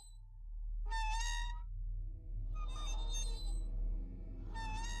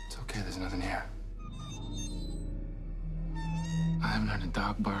 It's okay, there's nothing here. I haven't heard a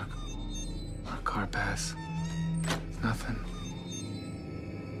dog bark or a car pass. Nothing.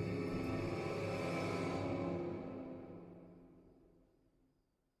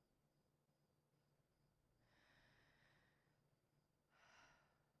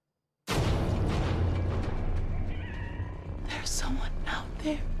 There's someone out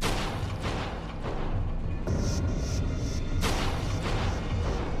there.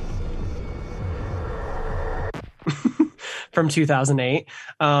 From 2008.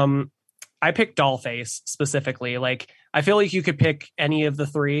 I picked Dollface specifically. Like, I feel like you could pick any of the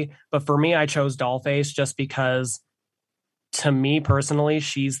 3, but for me, I chose Dollface just because, to me personally,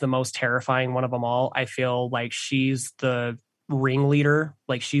 she's the most terrifying one of them all. I feel like she's the ringleader.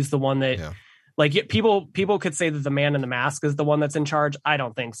 Like, she's the one that, like, people could say that the man in the mask is the one that's in charge. I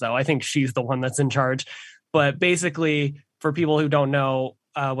don't think so. I think she's the one that's in charge. But basically, for people who don't know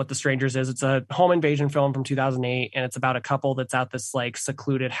what The Strangers is, it's a home invasion film from 2008, and it's about a couple that's at this like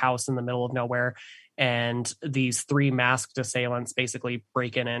secluded house in the middle of nowhere, and these 3 masked assailants basically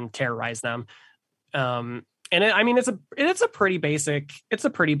break in and terrorize them. And it's a pretty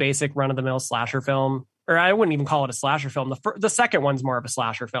basic run of the mill slasher film, or I wouldn't even call it a slasher film. The second one's more of a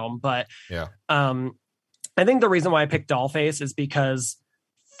slasher film, but I think the reason why I picked Dollface is because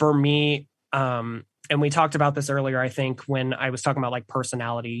for me, and we talked about this earlier, I think, when I was talking about like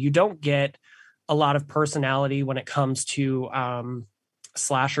personality, you don't get a lot of personality when it comes to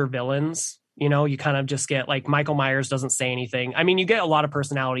slasher villains. You know, you kind of just get like Michael Myers doesn't say anything. I mean, you get a lot of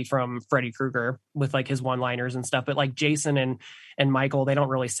personality from Freddy Krueger with like his one-liners and stuff, but like Jason and Michael, they don't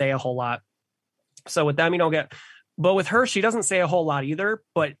really say a whole lot. So with them, you don't get, but with her, she doesn't say a whole lot either.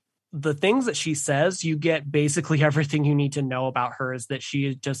 But the things that she says, you get basically everything you need to know about her, is that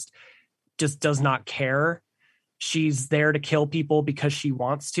she just does not care. She's there to kill people because she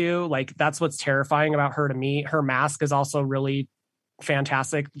wants to. Like, that's what's terrifying about her to me. Her mask is also really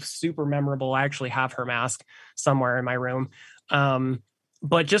fantastic, super memorable. I actually have her mask somewhere in my room.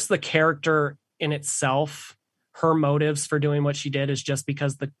 But just the character in itself, her motives for doing what she did is just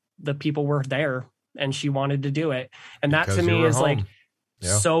because the people were there and she wanted to do it. And that to me is home. Like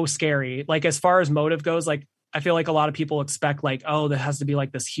so scary. Like, as far as motive goes, like, I feel like a lot of people expect like, oh, there has to be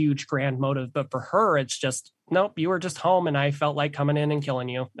like this huge grand motive. But for her, it's just, nope, you were just home and I felt like coming in and killing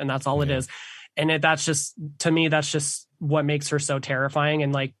you. And that's all it is. And that's just, to me, that's just what makes her so terrifying.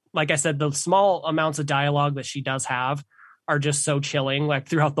 And like I said, the small amounts of dialogue that she does have are just so chilling, like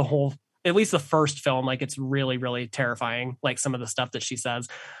throughout the whole, at least the first film. Like, it's really, really terrifying. Like some of the stuff that she says.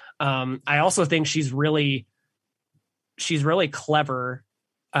 I also think she's really clever.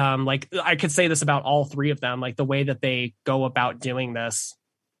 Like, I could say this about all 3 of them, like the way that they go about doing this,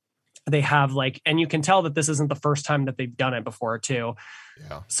 they have like, and you can tell that this isn't the first time that they've done it before too.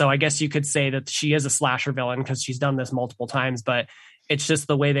 Yeah. So I guess you could say that she is a slasher villain because she's done this multiple times, but it's just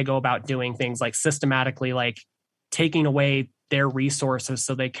the way they go about doing things, like systematically, like taking away their resources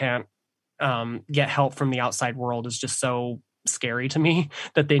so they can't get help from the outside world is just so scary to me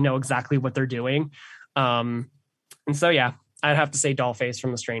that they know exactly what they're doing. And so, yeah, I'd have to say Dollface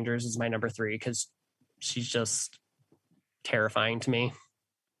from The Strangers is my number 3 because she's just terrifying to me.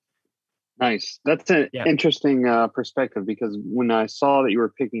 Nice. That's an interesting perspective, because when I saw that you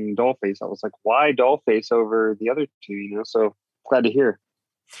were picking Dollface, I was like, why Dollface over the other two? You know, so glad to hear.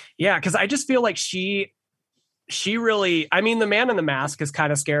 Yeah, because I just feel like she really, I mean, the Man in the Mask is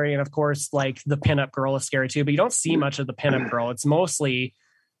kind of scary, and of course, like the pinup girl is scary too, but you don't see much of the pinup girl. It's mostly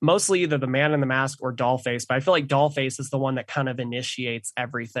either the Man in the Mask or Dollface, but I feel like Dollface is the one that kind of initiates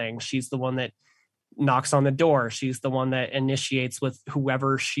everything. She's the one that knocks on the door. She's the one that initiates with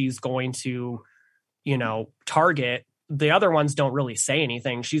whoever she's going to, you know, target. The other ones don't really say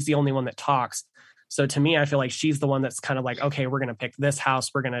anything. She's the only one that talks. So to me, I feel like she's the one that's kind of like, okay, we're going to pick this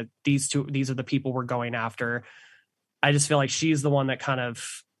house. These are the people we're going after. I just feel like she's the one that kind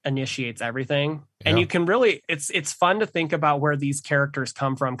of initiates everything. Yeah. And you can really, it's fun to think about where these characters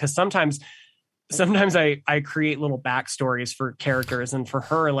come from. Cause sometimes I create little backstories for characters, and for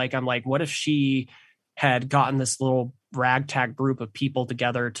her, like, I'm like, what if she had gotten this little ragtag group of people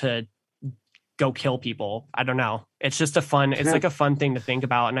together to go kill people? I don't know. It's just it's like a fun thing to think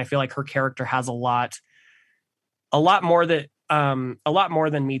about. And I feel like her character has a lot more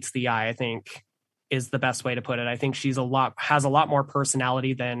than meets the eye, I think is the best way to put it. I think has a lot more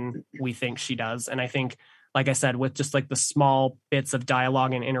personality than we think she does. And I think, like I said, with just like the small bits of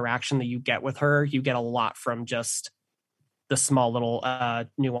dialogue and interaction that you get with her, you get a lot from just the small little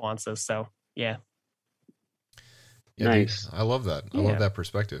nuances. So yeah. Nice. I love that. I love that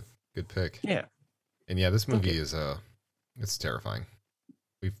perspective. Good pick. Yeah. And yeah, this movie is it's terrifying.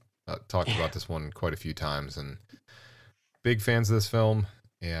 We've talked about this one quite a few times, and big fans of this film,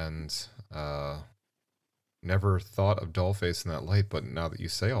 and never thought of Dollface in that light, but now that you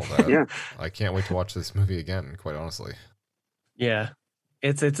say all that, I can't wait to watch this movie again, quite honestly. Yeah.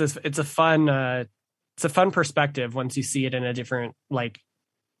 It's a fun perspective once you see it in a different like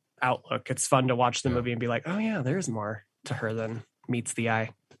outlook. It's fun to watch the movie and be like, oh yeah, there's more to her than meets the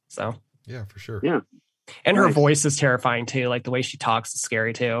eye. So yeah, for sure. Yeah. And her voice is terrifying too. Like the way she talks is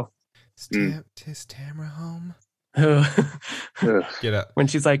scary too. Is Tamara home? Get up. When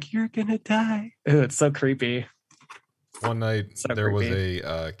she's like, you're gonna die. Ooh, it's so creepy. One night there was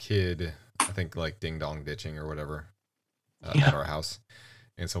a kid, I think like ding dong ditching or whatever, at our house,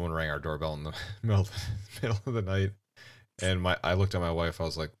 and someone rang our doorbell in the middle of the night, and I looked at my wife. I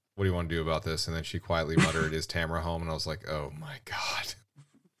was like, what do you want to do about this? And then she quietly muttered, is Tamara home? And I was like, oh my God.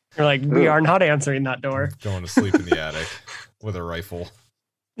 You're like, we are not answering that door. I'm going to sleep in the attic with a rifle.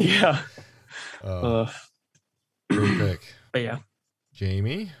 Yeah. Great pick. But yeah.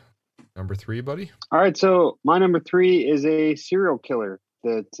 Jamie, number 3, buddy. All right. So my number 3 is a serial killer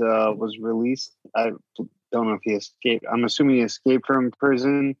that was released. I don't know if he escaped. I'm assuming he escaped from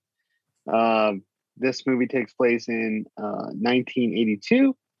prison. This movie takes place in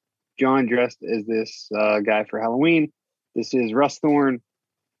 1982. John dressed as this guy for Halloween. This is Russ Thorne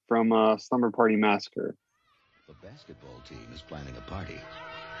from Slumber Party Massacre. The basketball team is planning a party.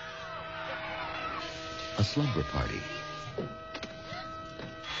 A slumber party.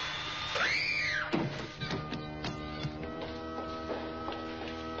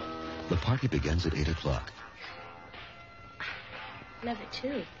 The party begins at 8 o'clock. Love it too.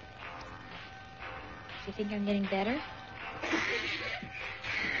 Do you think I'm getting better?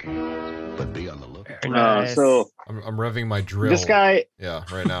 But be on the lookout. Nice. So I'm revving my drill. This guy,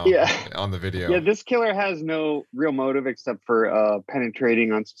 right now, on the video. Yeah, this killer has no real motive except for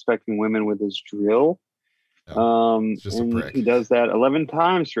penetrating unsuspecting women with his drill. It's just and a prick. He does that 11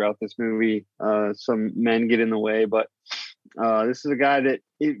 times throughout this movie. Some men get in the way, but this is a guy that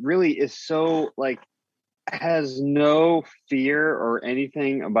it really is so like has no fear or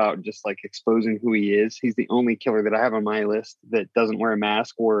anything about just like exposing who he is. He's the only killer that I have on my list that doesn't wear a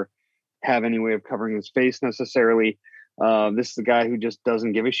mask or have any way of covering his face necessarily. This is a guy who just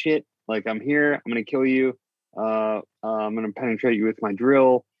doesn't give a shit. Like, I'm here, I'm going to kill you. I'm going to penetrate you with my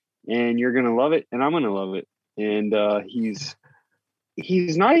drill, and you're going to love it, and I'm going to love it. And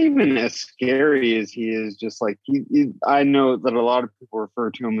he's not even as scary as he is. Just like I know that a lot of people refer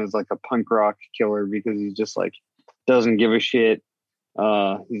to him as like a punk rock killer because he just like doesn't give a shit.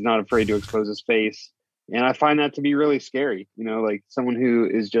 He's not afraid to expose his face, and I find that to be really scary. You know, like someone who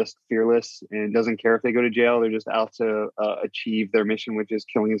is just fearless and doesn't care if they go to jail. They're just out to achieve their mission, which is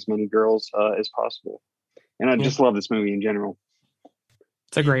killing as many girls as possible. And I just love this movie in general.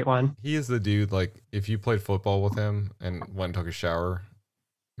 It's a great one. He is the dude, like, if you played football with him and went and took a shower,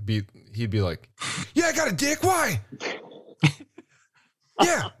 he'd be like, yeah, I got a dick, why?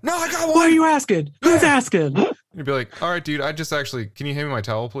 Yeah, no, I got one. Why are you asking? Who's asking? You'd be like, all right, dude, I just actually, can you hand me my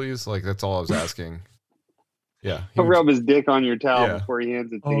towel, please? Like, that's all I was asking. Yeah. He'll rub his dick on your towel Yeah. before he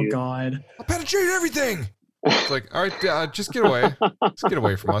hands it to Oh, you. God. I'll penetrate everything. It's like, all right, just get away. Just get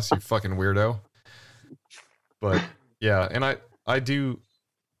away from us, you fucking weirdo. But yeah, and I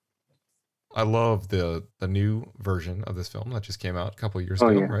love the new version of this film that just came out a couple of years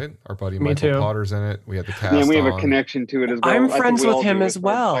ago, right? Our buddy Me Michael too. Potter's in it. We had the cast. Yeah, we have a on. connection to it as well. I'm I think friends we with all him do as with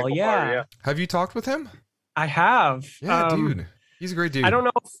well. Michael Yeah. Parr, yeah. Have you talked with him? I have. Yeah, dude. He's a great dude. I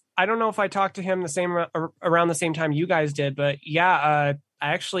don't know if I talked to him around the same time you guys did, but yeah,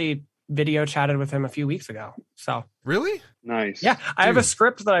 I actually video chatted with him a few weeks ago. So really nice. Yeah, I have a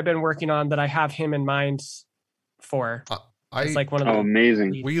script that I've been working on that I have him in mind for. It's like one of the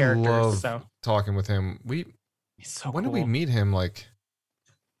amazing. We characters, love talking with him. He's so when did we meet him? Like,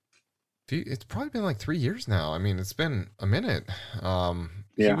 it's probably been like 3 years now. I mean, it's been a minute.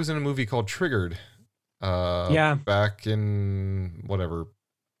 He was in a movie called Triggered. Back in whatever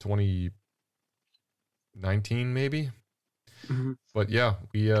 2019 maybe. Mm-hmm. But yeah,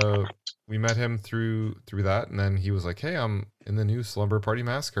 we met him through that, and then he was like, hey, I'm in the new Slumber Party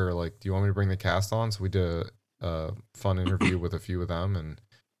Massacre, like, do you want me to bring the cast on? So we did a fun interview with a few of them, and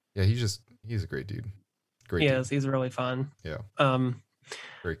yeah, he's a great dude. Great dude. He's really fun. Yeah.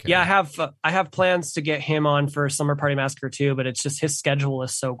 Very yeah, I have plans to get him on for Summer Party Massacre too, but it's just his schedule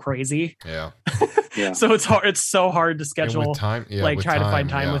is so crazy. Yeah. Yeah. So it's hard. It's so hard to schedule. With time, to find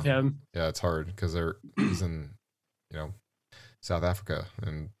time with him. Yeah, it's hard because he's in, South Africa,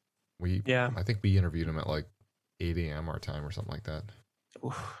 and I think we interviewed him at like 8 a.m. our time or something like that.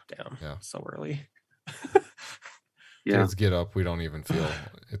 Oof, damn. Yeah. So early. Kids get up. We don't even feel.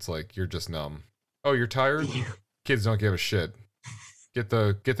 It's like you're just numb. Oh, you're tired? Kids don't give a shit. Get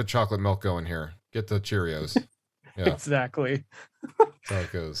the chocolate milk going here. Get the Cheerios. Yeah. Exactly. That's how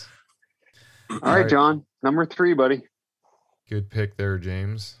it goes. All right, John. Number 3, buddy. Good pick there,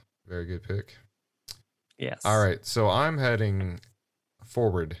 James. Very good pick. Yes. All right. So I'm heading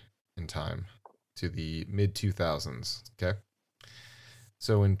forward in time to the mid 2000s. Okay.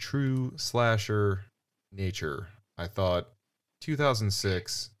 So in true slasher nature, I thought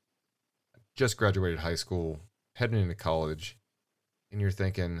 2006, just graduated high school, heading into college, and you're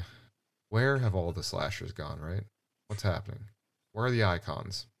thinking, where have all the slashers gone, right? What's happening? Where are the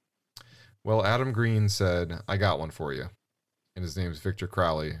icons? Well, Adam Green said, I got one for you. And his name's Victor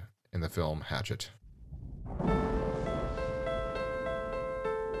Crowley in the film Hatchet.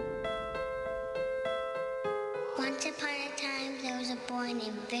 Once upon a time, there was a boy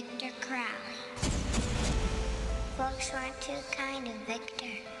named Victor Crowley. Folks weren't too kind to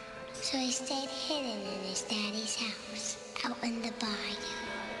Victor, so he stayed hidden in his daddy's house, out in the bayou.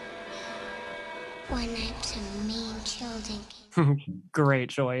 One night, some mean children came. Great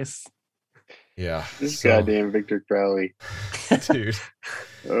choice. Yeah. This goddamn Victor Crowley. Dude.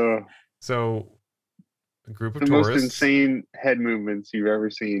 So, a group of the tourists. most insane head movements you've ever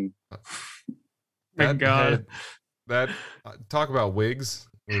seen. Thank God. Talk about wigs.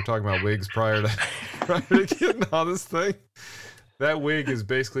 We were talking about wigs prior to getting on this thing. That wig is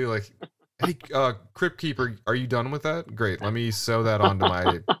basically like, hey, Crypt Keeper, are you done with that? Great. Let me sew that onto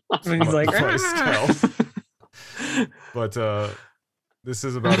my, He's like, my scalp. But this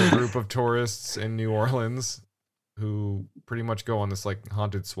is about a group of tourists in New Orleans who pretty much go on this like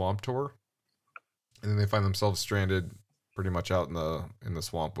haunted swamp tour, and then they find themselves stranded pretty much out in the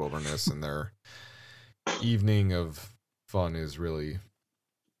swamp wilderness, and their evening of fun is really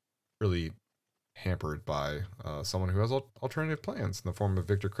hampered by someone who has alternative plans in the form of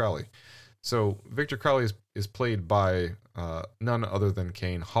Victor Crowley. So Victor Crowley is played by none other than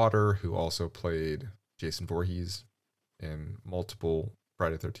Kane Hodder, who also played Jason Voorhees in multiple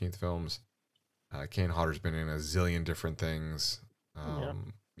Friday the 13th films. Kane Hodder's been in a zillion different things.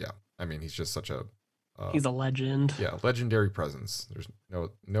 Yeah. I mean, he's just such a... he's a legend. Yeah, legendary presence. There's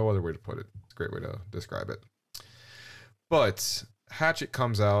no other way to put it. It's a great way to describe it. But Hatchet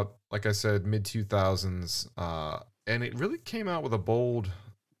comes out, like I said, mid-2000s, and it really came out with a bold...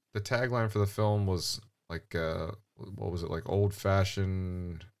 The tagline for the film was like, what was it? Like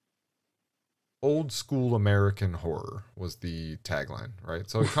old-fashioned... Old school American horror was the tagline, right?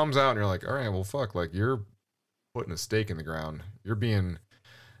 So it comes out and you're like, all right, well, fuck, like you're putting a stake in the ground. You're being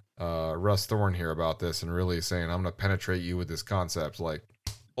Russ Thorne here about this and really saying, I'm going to penetrate you with this concept, like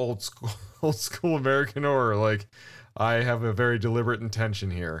old school American horror. Like I have a very deliberate intention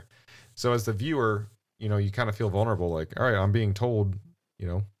here. So as the viewer, you kind of feel vulnerable. Like, all right, I'm being told,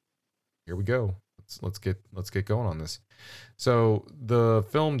 here we go. Let's get going on this. So the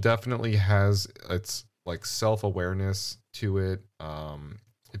film definitely has its like self-awareness to it.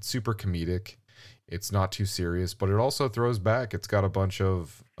 It's super comedic. It's not too serious, but it also throws back. It's got a bunch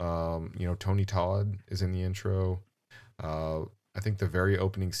of, Tony Todd is in the intro. I think the very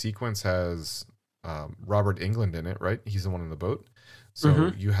opening sequence has Robert Englund in it, right? He's the one in the boat.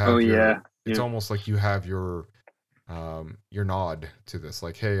 So you have it's almost like you have your nod to this,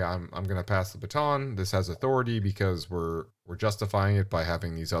 like, hey, I'm gonna pass the baton. This has authority because we're justifying it by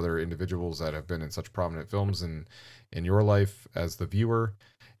having these other individuals that have been in such prominent films in your life as the viewer.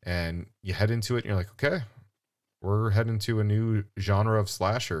 And you head into it and you're like, okay, we're heading to a new genre of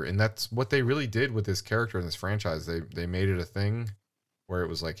slasher. And that's what they really did with this character in this franchise. They made it a thing where it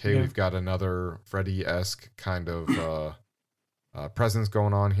was like, hey, we've got another Freddy-esque kind of presence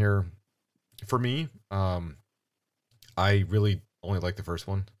going on here. For me, I really only like the first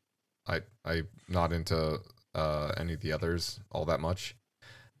one. I'm not into any of the others all that much.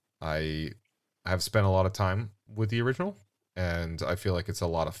 I have spent a lot of time with the original, and I feel like it's a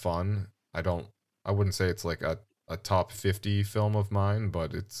lot of fun. I wouldn't say it's like a top 50 film of mine,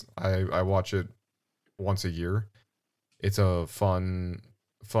 but I watch it once a year. It's a fun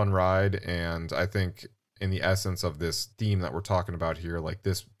ride, and I think in the essence of this theme that we're talking about here, like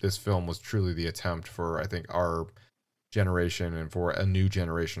this film was truly the attempt for, I think, our generation and for a new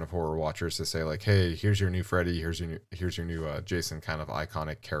generation of horror watchers to say, like, hey, here's your new Freddy, here's your new Jason kind of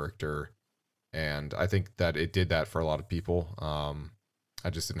iconic character. And I think that it did that for a lot of people. I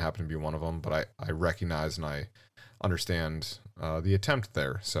just didn't happen to be one of them, but I recognize and I understand the attempt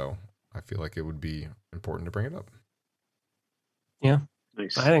there. So I feel like it would be important to bring it up. Yeah.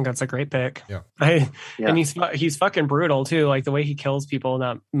 Nice. I think that's a great pick. Yeah. And he's fucking brutal too. Like the way he kills people in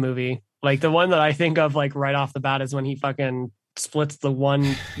that movie. Like the one that I think of like right off the bat is when he fucking splits the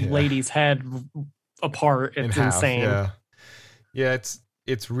one lady's head apart. It's insane. Yeah.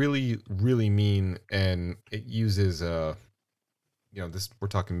 It's really, really mean, and it uses this, we're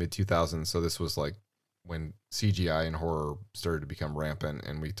talking mid 2000s, so this was like when CGI and horror started to become rampant,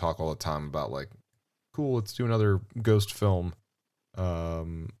 and we talk all the time about like, cool, let's do another ghost film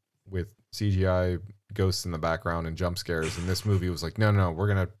with CGI ghosts in the background and jump scares, and this movie was like, no, we're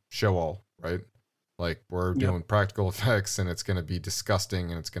gonna show all, right? Like, we're doing practical effects, and it's gonna be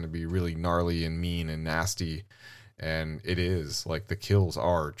disgusting, and it's gonna be really gnarly and mean and nasty. And it is, like, the kills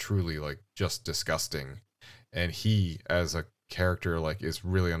are truly like just disgusting, and he as a character like is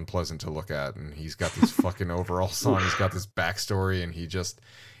really unpleasant to look at, and he's got these fucking overalls on, he's got this backstory, and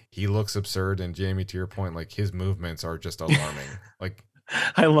he looks absurd. And Jamie, to your point, like, his movements are just alarming. Like,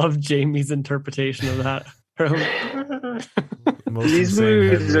 I love Jamie's interpretation of that. These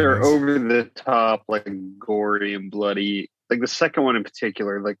movies are over the top, like gory and bloody. Like the second one in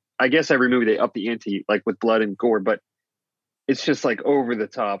particular, like I guess every movie they up the ante, like with blood and gore, but it's just like over the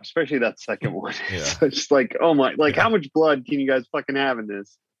top, especially that second one. Yeah. So it's just like, oh my, like how much blood can you guys fucking have in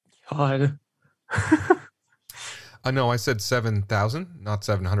this? God. No, I said 7,000, not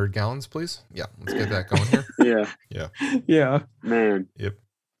 700 gallons, please. Yeah, let's get that going here. Yeah. Man. Yep.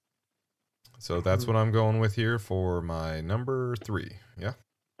 So that's what I'm going with here for my number 3. Yeah.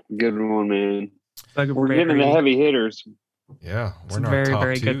 Good one, man. Like we're getting the heavy hitters. Yeah, we're in our very, top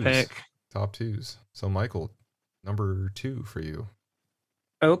very twos. Good pick. Top 2s. So Michael, number 2 for you.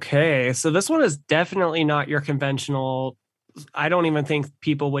 Okay, so this one is definitely not your conventional. I don't even think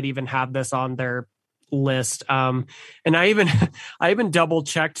people would even have this on their list. And I even double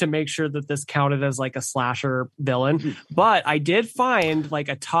checked to make sure that this counted as like a slasher villain. But I did find like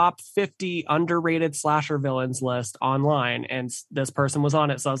a top 50 underrated slasher villains list online, and this person was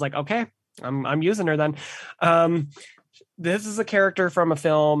on it. So I was like, okay, I'm using her then. This is a character from a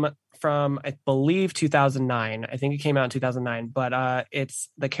film from, I believe, 2009. I think it came out in 2009, but it's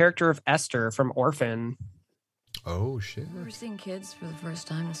the character of Esther from Orphan. Oh shit. We're seeing kids for the first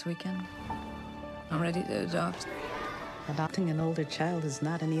time this weekend. I'm ready to adopt. Adopting an older child is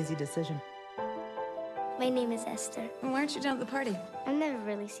not an easy decision. My name is Esther. Why aren't you down at the party? I've never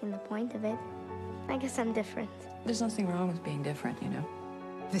really seen the point of it. I guess I'm different. There's nothing wrong with being different, you know.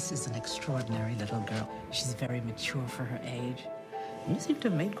 This is an extraordinary little girl. She's very mature for her age. You seem to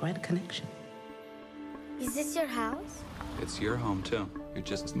have made quite a connection. Is this your house? It's your home, too. You're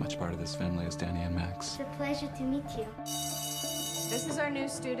just as much part of this family as Danny and Max. It's a pleasure to meet you. This is our new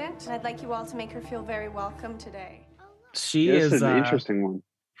student, and I'd like you all to make her feel very welcome today. She this is an interesting one.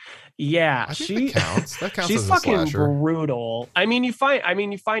 Yeah, that counts. That counts. She's as fucking a slasher. brutal. I mean, you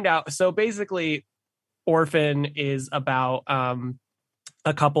find out. So basically, Orphan is about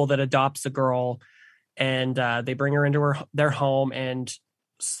a couple that adopts a girl, and they bring her into their home, and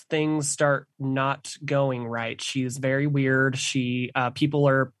things start not going right. She's very weird. People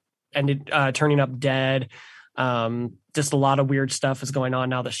are turning up dead. just a lot of weird stuff is going on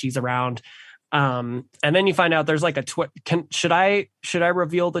now that she's around. And then you find out there's like a twist. Should I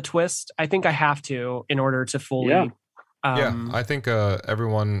reveal the twist? I think I have to in order to fully. Yeah. I think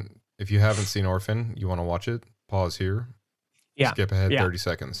everyone, if you haven't seen Orphan, you want to watch it, pause here. Yeah. Skip ahead 30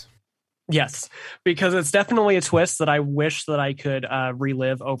 seconds. Yes, because it's definitely a twist that I wish that I could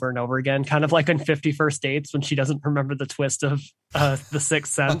relive over and over again. Kind of like on 50 First Dates when she doesn't remember the twist of The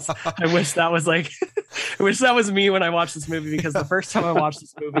Sixth Sense. I wish that was like, I wish that was me when I watched this movie, because the first time I watched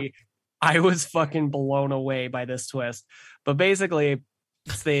this movie, I was fucking blown away by this twist. But basically,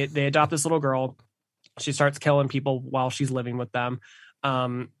 they adopt this little girl. She starts killing people while she's living with them.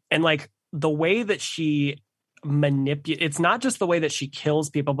 And like the way that she it's not just the way that she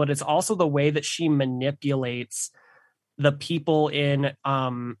kills people, but it's also the way that she manipulates the people in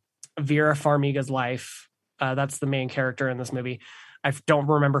Vera Farmiga's life. That's the main character in this movie. I don't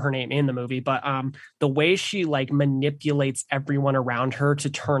remember her name in the movie, but the way she like manipulates everyone around her to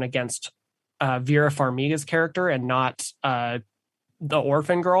turn against Vera Farmiga's character and not the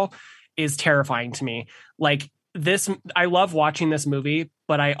orphan girl is terrifying to me. Like this, I love watching this movie,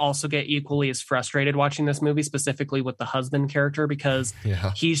 but I also get equally as frustrated watching this movie, specifically with the husband character, because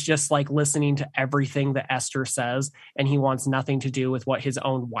he's just like listening to everything that Esther says and he wants nothing to do with what his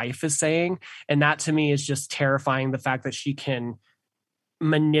own wife is saying. And that to me is just terrifying. The fact that she can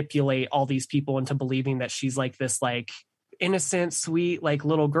manipulate all these people into believing that she's like this, like innocent, sweet, like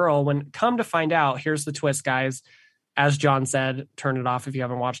little girl, when come to find out, here's the twist, guys. As John said, turn it off if you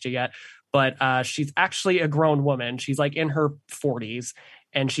haven't watched it yet. But she's actually a grown woman. She's like in her 40s,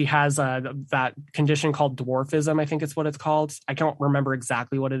 and she has that condition called dwarfism. I think it's what it's called. I don't remember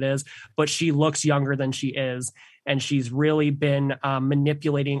exactly what it is, but she looks younger than she is. And she's really been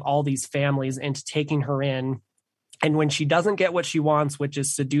manipulating all these families into taking her in. And when she doesn't get what she wants, which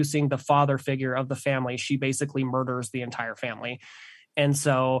is seducing the father figure of the family, she basically murders the entire family. And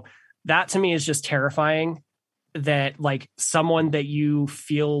so that to me is just terrifying, that like someone that you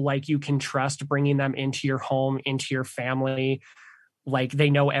feel like you can trust, bringing them into your home, into your family, like they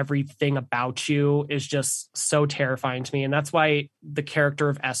know everything about you, is just so terrifying to me. And that's why the character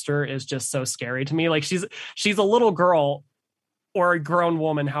of Esther is just so scary to me. Like she's a little girl or a grown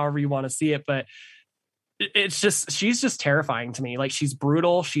woman, however you want to see it, but it's just, she's just terrifying to me. Like she's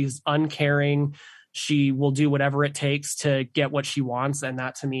brutal, she's uncaring, she will do whatever it takes to get what she wants. And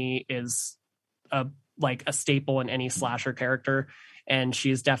that to me is like a staple in any slasher character. And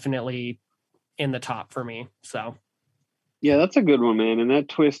she's definitely in the top for me. So yeah, that's a good one, man. And that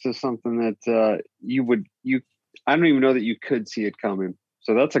twist is something that I don't even know that you could see it coming.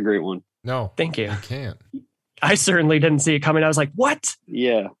 So that's a great one. No, thank you. You can't. I certainly didn't see it coming. I was like, what?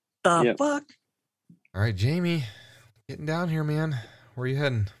 Yeah. The fuck? All right, Jamie, getting down here, man. Where are you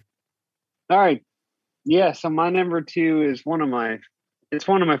heading? All right. Yeah. So my number 2 is one of my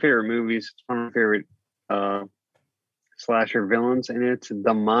favorite movies. It's one of my favorite slasher villains, and it's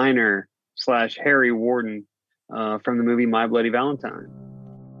the Miner / Harry Warden from the movie My Bloody Valentine.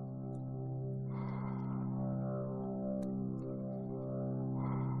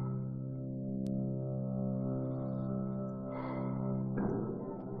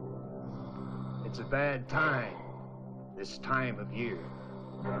 It's a bad time, this time of year.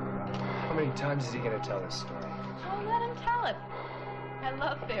 How many times is he gonna tell this story? Oh, let him tell it. I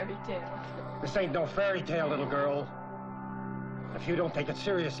love fairy tales. This ain't no fairy tale, little girl. If you don't take it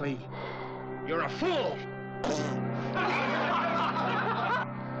seriously, you're a fool! The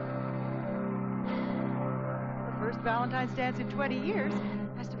first Valentine's dance in 20 years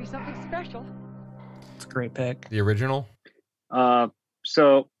has to be something special. It's a great pick. The original?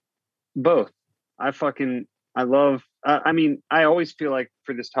 So both. I love, I mean, I always feel like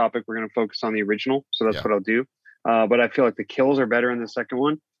for this topic, we're going to focus on the original. So that's what I'll do. But I feel like the kills are better in the second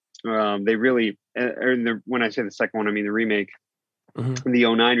one. They really, when I say the second one, I mean the remake, the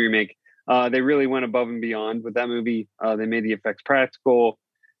 2009 remake. They really went above and beyond with that movie. They made the effects practical.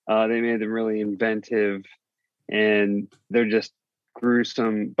 They made them really inventive, and they're just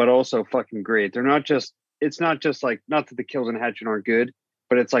gruesome, but also fucking great. They're not just, it's not just like, not that the kills in Hatchet aren't good,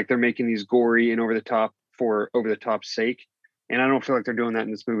 but it's like they're making these gory and over the top for over the top sake. And I don't feel like they're doing that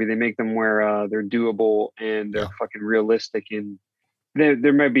in this movie. They make them where they're doable and they're fucking realistic. And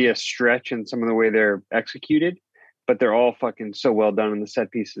there might be a stretch in some of the way they're executed, but they're all fucking so well done. And the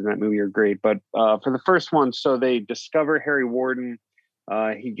set pieces in that movie are great. But for the first one, so they discover Harry Warden.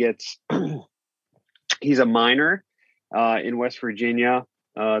 He's a miner in West Virginia.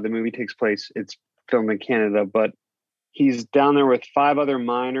 The movie takes place, it's filmed in Canada, but he's down there with 5 other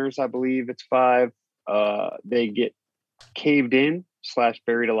miners. I believe it's 5. They get caved in /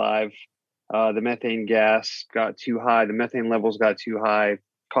 buried alive The methane gas got too high. The methane levels got too high,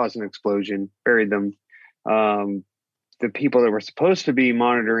 caused an explosion, buried them. The people that were supposed to be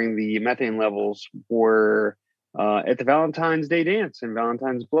monitoring the methane levels were at the Valentine's Day dance in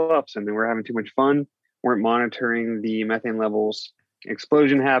Valentine's Bluffs, and they were having too much fun, weren't monitoring the methane levels.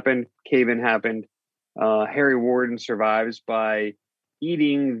 Explosion happened, cave-in happened. Harry Warden survives by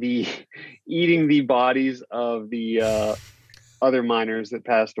eating the bodies of the other miners that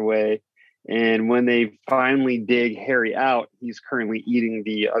passed away. And when they finally dig Harry out, he's currently eating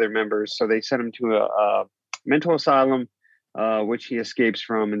the other members. So they sent him to a mental asylum, which he escapes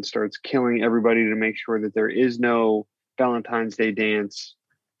from and starts killing everybody to make sure that there is no Valentine's Day dance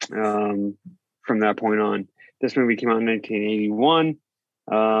from that point on. This movie came out in 1981.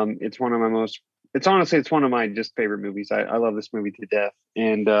 It's one of my just favorite movies. I love this movie to death.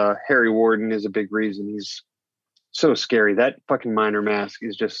 And Harry Warden is a big reason. He's so scary. That fucking miner mask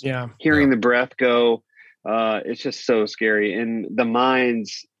is just hearing the breath go. It's just so scary. And the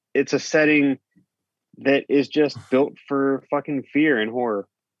mines, it's a setting that is just built for fucking fear and horror.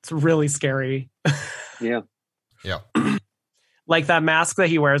 It's really scary. Yeah. Like that mask that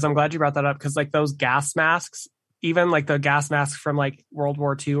he wears. I'm glad you brought that up, because like those gas masks, even like the gas masks from like World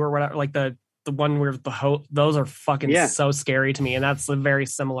War II or whatever, like the one where those are fucking so scary to me. And that's a very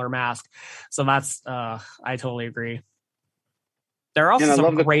similar mask. So that's, I totally agree. There are also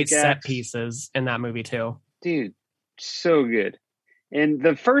some great set pieces in that movie too. Dude, so good. And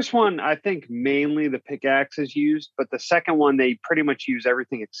the first one, I think mainly the pickaxe is used, but the second one, they pretty much use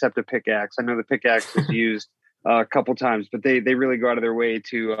everything except a pickaxe. I know the pickaxe is used a couple times, but they really go out of their way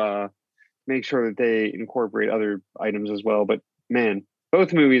to make sure that they incorporate other items as well. But man,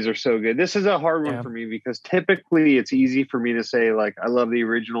 both movies are so good. This is a hard one for me because typically it's easy for me to say like I love the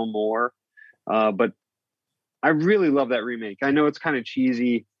original more, but I really love that remake. I know it's kind of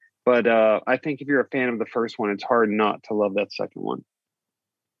cheesy, but I think if you're a fan of the first one, it's hard not to love that second one.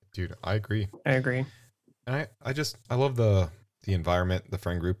 Dude, I agree. And I love the environment, the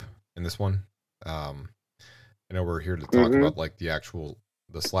friend group in this one. I know we're here to talk about like the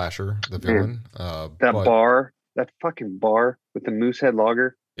slasher, the villain. That fucking bar with the Moosehead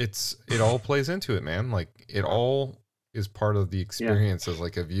Lager. It all plays into it, man. Like it all is part of the experience as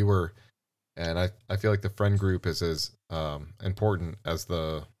like a viewer. And I feel like the friend group is as important as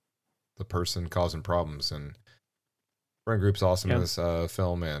the person causing problems. And friend group's awesome in this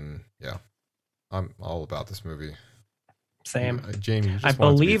film. And I'm all about this movie. Same. Jamie, I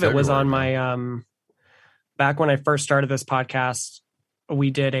believe it was on my back when I first started this podcast. We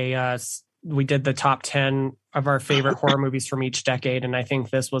did the top 10 of our favorite horror movies from each decade, and I think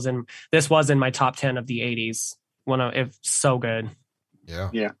this was in my top 10 of the 80s. It's so good.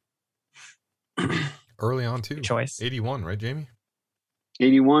 Yeah. Early on too. Good choice. 81, right, Jamie?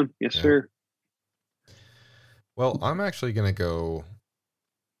 81, yes, sir. Well, I'm actually gonna go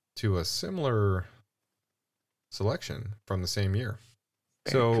to a similar selection from the same year.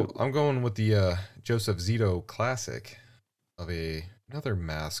 So cool. I'm going with the Joseph Zito classic of another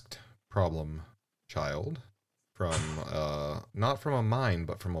masked problem child from not from a mine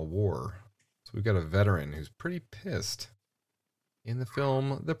but from a war. So we've got a veteran who's pretty pissed in the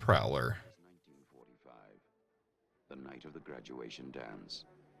film The Prowler. 1945, the night of the graduation dance.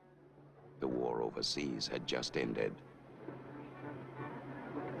 The war overseas had just ended.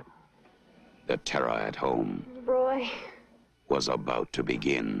 The terror at home, Roy, was about to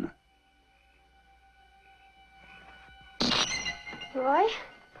begin. Roy?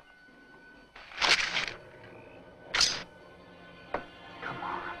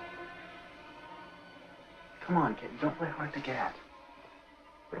 Come on, kid. Don't play hard to get.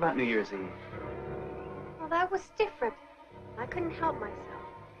 What about New Year's Eve? Well, that was different. I couldn't help myself.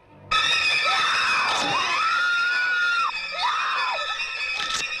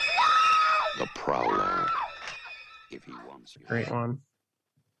 The Prowler. If he wants you. Great one.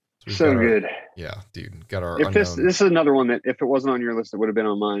 So good. Yeah, dude. Got our this is another one that if it wasn't on your list, it would have been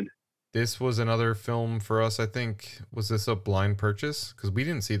on mine. This was another film for us, I think. Was this a blind purchase? Because we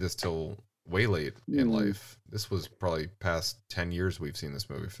didn't see this till way late in life. This was probably past 10 years we've seen this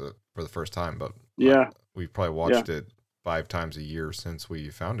movie for the first time, but we've probably watched it 5 times a year since we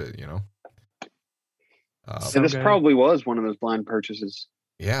found it, you know? So this probably was one of those blind purchases.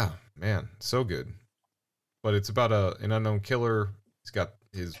 Yeah, man, so good. But it's about an unknown killer. He's got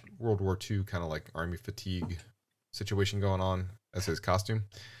his World War II kind of like army fatigue situation going on as his costume.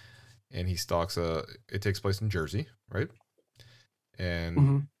 And he stalks it takes place in Jersey, right?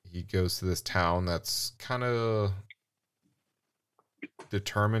 And he goes to this town that's kind of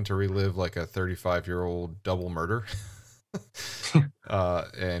determined to relive like a 35-year-old double murder.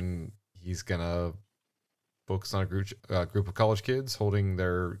 And he's gonna focus on a group of college kids holding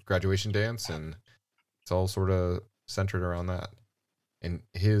their graduation dance, and it's all sort of centered around that. And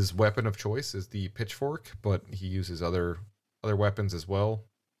his weapon of choice is the pitchfork, but he uses other weapons as well.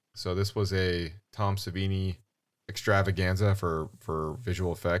 So this was a Tom Savini extravaganza for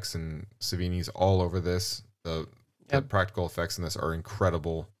visual effects, and Savini's all over this. The practical effects in this are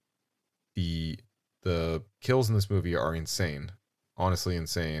incredible. The kills in this movie are insane. Honestly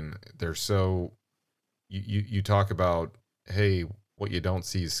insane. They're so you talk about, hey, what you don't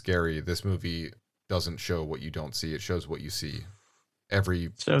see is scary. This movie doesn't show what you don't see. It shows what you see.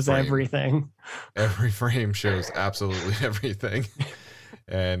 Shows everything. Every frame shows absolutely everything.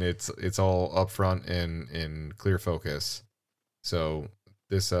 And it's all up front in clear focus. So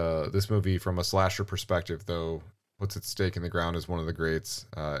this movie, from a slasher perspective, though, puts its stake in the ground as one of the greats.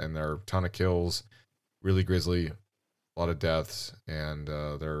 And there are a ton of kills, really grisly, a lot of deaths, and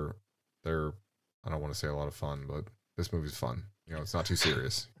they're I don't want to say a lot of fun, but this movie's fun. You know, it's not too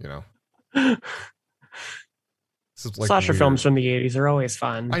serious. You know, this is like slasher weird. films from the 80s are always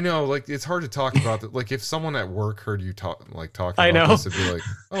fun. I know, like it's hard to talk about that. Like if someone at work heard you talking I about know. this, it'd be like,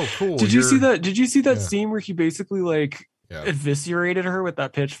 "Oh, cool." Did you see that scene where he basically eviscerated her with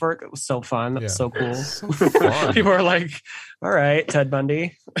that pitchfork? It was so fun. That was so cool. So fun. People are like, "All right, Ted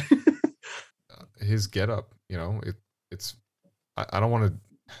Bundy." His getup, you know, it's. I don't want to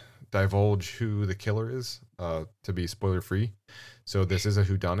divulge who the killer is, to be spoiler free. So this is a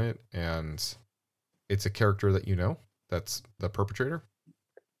whodunit, and it's a character that you know, that's the perpetrator,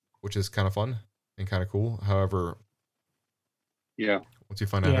 which is kind of fun and kind of cool. However, once you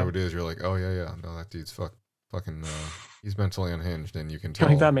find out who it is, you're like, oh yeah, no, that dude's fucking he's mentally unhinged, and you can tell. I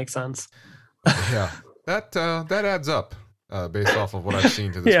think that makes sense. Yeah, that adds up based off of what I've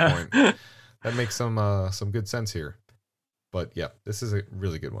seen to this point. That makes some good sense here. But yeah, this is a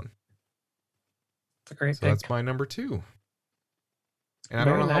really good one. It's a great pick. That's my number 2. And I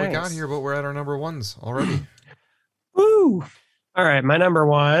don't know how we got here, but we're at our number 1s already. Woo! All right, my number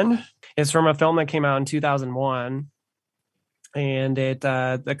 1 is from a film that came out in 2001, and it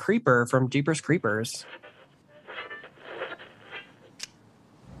The Creeper from Jeepers Creepers.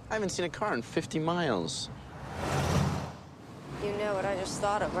 I haven't seen a car in 50 miles. You know what I just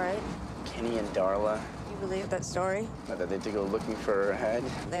thought of, right? Kenny and Darla. You believe that story? That they had to go looking for her head?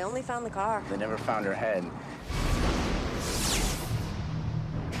 They only found the car. They never found her head.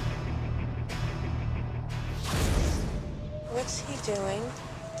 What's he doing?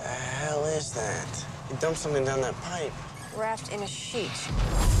 The hell is that? He dumped something down that pipe. Wrapped in a sheet.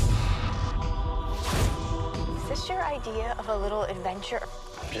 Is this your idea of a little adventure?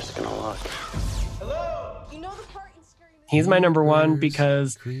 I'm just gonna look. Hello? You know the part in Scary Movie? He's my number 1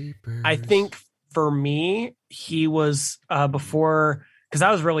 because I think for me, he was before, because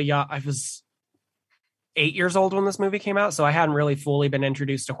I was really young. I was 8 years old when this movie came out, so I hadn't really fully been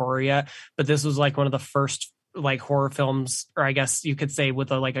introduced to horror yet. But this was like one of the first like horror films, or I guess you could say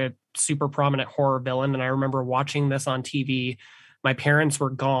with a super prominent horror villain. And I remember watching this on TV. My parents were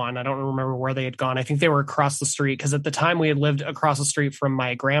gone. I don't remember where they had gone. I think they were across the street, because at the time we had lived across the street from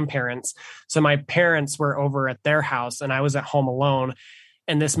my grandparents. So my parents were over at their house and I was at home alone.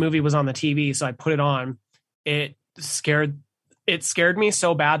 And this movie was on the TV. So I put it on. It scared me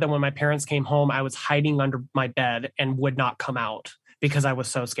so bad that when my parents came home, I was hiding under my bed and would not come out because I was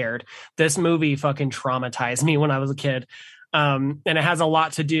so scared. This movie fucking traumatized me when I was a kid. And it has a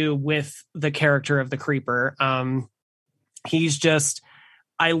lot to do with the character of the Creeper. He's just,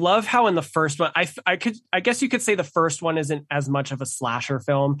 I love how in the first one, I guess you could say the first one isn't as much of a slasher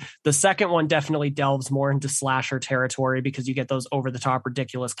film. The second one definitely delves more into slasher territory because you get those over the top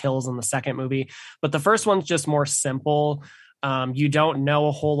ridiculous kills in the second movie. But the first one's just more simple. You don't know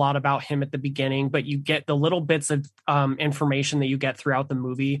a whole lot about him at the beginning, but you get the little bits of information that you get throughout the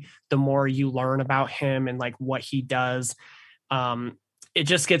movie. The more you learn about him and like what he does, it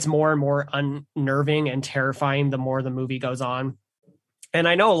just gets more and more unnerving and terrifying the more the movie goes on. And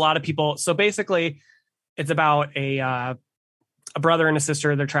I know a lot of people, so basically it's about a brother and a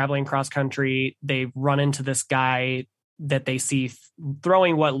sister. They're traveling cross country. They run into this guy that they see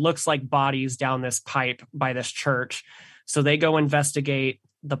throwing what looks like bodies down this pipe by this church. So they go investigate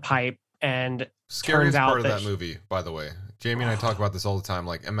the pipe, and scariest part of that movie, by the way, Jamie and I talk about this all the time.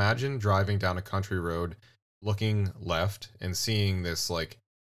 Like, imagine driving down a country road, looking left and seeing this like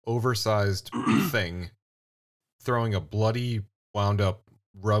oversized thing throwing a bloody, wound up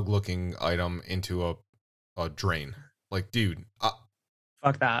rug looking item into a drain. Like, dude,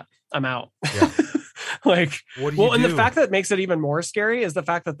 fuck that. I'm out. Yeah. Like, what do you and do? the fact that makes it even more scary is the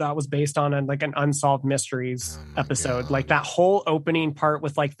fact that that was based on an unsolved mysteries episode. God. Like that whole opening part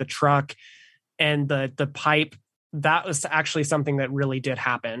with like the truck and the pipe, that was actually something that really did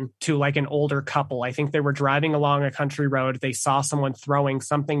happen to like an older couple. I think they were driving along a country road. They saw someone throwing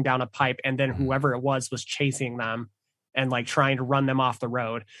something down a pipe, and then whoever it was chasing them and like trying to run them off the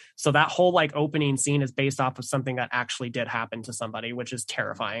road. So that whole like opening scene is based off of something that actually did happen to somebody, which is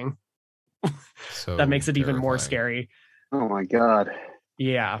terrifying. So that makes it even more terrifying. scary. Oh my God.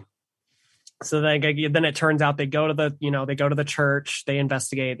 Yeah. So then it turns out they go to the church, they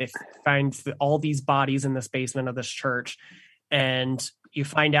investigate, they find all these bodies in this basement of this church. And you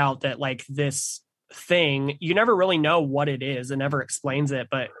find out that like this thing, you never really know what it is. It never explains it,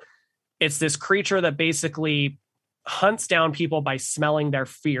 but it's this creature that basically hunts down people by smelling their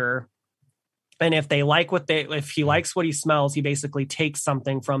fear. And if he likes what he smells, he basically takes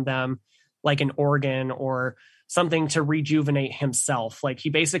something from them, like an organ or something to rejuvenate himself. Like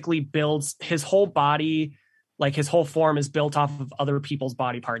he basically builds his whole body, like his whole form is built off of other people's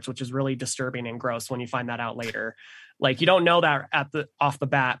body parts, which is really disturbing and gross when you find that out later. Like you don't know that off the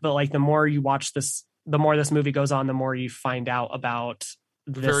bat, but like the more you watch this, the more this movie goes on, the more you find out about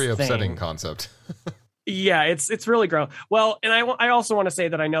this Very upsetting thing. concept. Yeah, it's really gross. Well, and I also want to say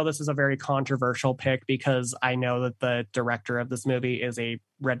that I know this is a very controversial pick because I know that the director of this movie is a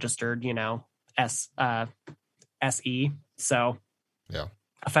registered, SE. So yeah.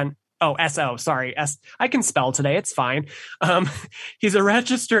 SO, sorry. I can spell today. It's fine. He's a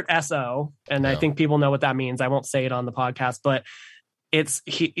registered SO, and I think people know what that means. I won't say it on the podcast, but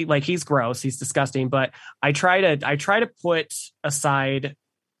he's gross. He's disgusting. But I try to put aside,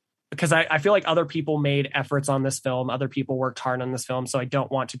 because I feel like other people made efforts on this film. Other people worked hard on this film. So I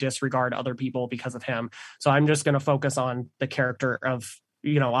don't want to disregard other people because of him. So I'm just going to focus on the character of,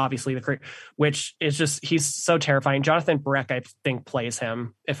 obviously which is just, he's so terrifying. Jonathan Breck, I think, plays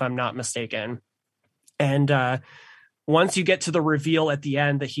him, if I'm not mistaken. And once you get to the reveal at the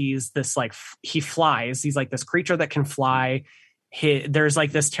end that he's this, like, he flies, he's like this creature that can fly. There's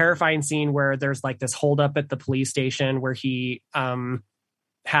like this terrifying scene where there's like this holdup at the police station where he,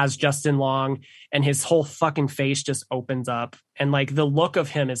 has Justin Long, and his whole fucking face just opens up, and like the look of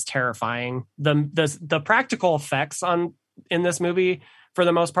him is terrifying. The practical effects in this movie for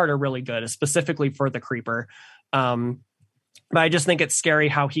the most part are really good, specifically for the creeper. But I just think it's scary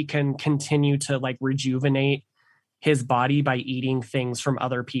how he can continue to like rejuvenate his body by eating things from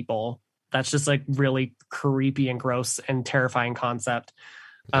other people. That's just like really creepy and gross and terrifying concept.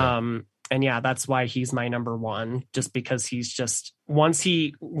 Yeah. And yeah, that's why he's my number one, just because he's just, once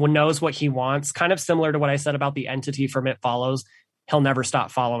he knows what he wants, kind of similar to what I said about the entity from It Follows, he'll never stop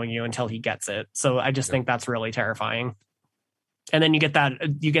following you until he gets it. So I just think that's really terrifying. And then you get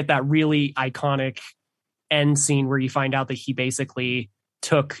that really iconic end scene where you find out that he basically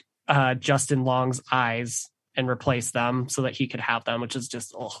took Justin Long's eyes and replaced them so that he could have them, which is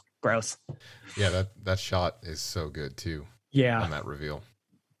just gross. Yeah, that shot is so good too. Yeah. On that reveal.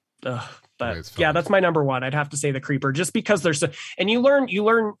 But yeah, that's my number one. I'd have to say the creeper, just because there's and you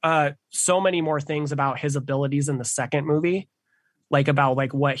learn so many more things about his abilities in the second movie, like about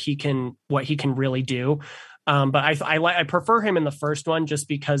like what he can really do. But I prefer him in the first one just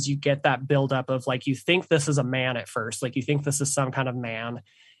because you get that buildup of like, you think this is a man at first, like you think this is some kind of man.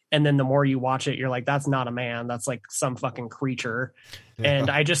 And then the more you watch it, you're like, that's not a man. That's like some fucking creature. Yeah. And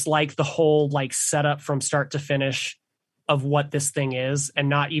I just like the whole like setup from start to finish of what this thing is, and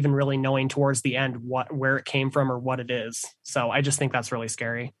not even really knowing towards the end where it came from or what it is. So I just think that's really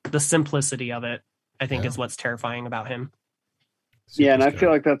scary. The simplicity of it, I think, is what's terrifying about him. Yeah, and I feel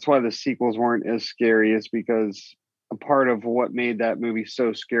like that's why the sequels weren't as scary, is because a part of what made that movie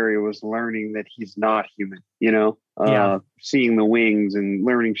so scary was learning that he's not human, seeing the wings and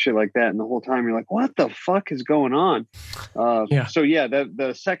learning shit like that. And the whole time you're like, what the fuck is going on? So yeah,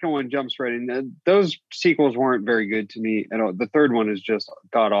 the second one jumps right in. Those sequels weren't very good to me at all. The third one is just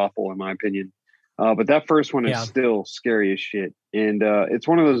god awful in my opinion. But that first one is still scary as shit. And it's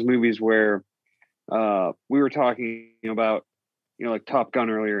one of those movies where we were talking about, like Top Gun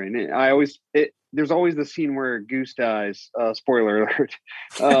earlier. And there's always the scene where Goose dies. Spoiler alert.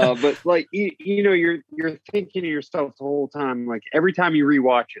 But like, you're thinking to yourself the whole time, like every time you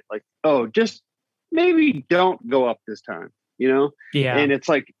rewatch it, like, oh, just maybe don't go up this time, Yeah. And it's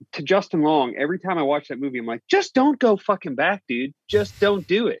like, to Justin Long, every time I watch that movie, I'm like, just don't go fucking back, dude. Just don't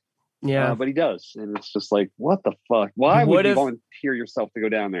do it. Yeah. But he does. And it's just like, what the fuck? Why would you volunteer yourself to go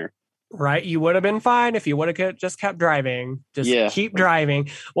down there? Right. You would have been fine if you would have just kept driving. Just keep driving.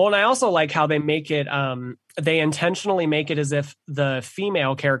 Well, and I also like how they make it, they intentionally make it as if the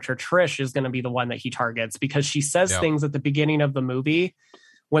female character, Trish, is going to be the one that he targets, because she says things at the beginning of the movie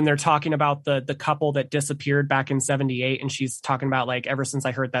when they're talking about the couple that disappeared back in 78. And she's talking about, like, ever since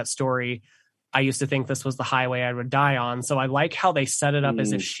I heard that story, I used to think this was the highway I would die on. So I like how they set it up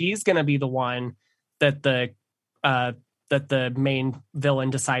as if she's going to be the one that the main villain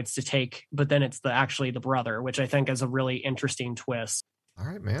decides to take, but then it's actually the brother, which I think is a really interesting twist. All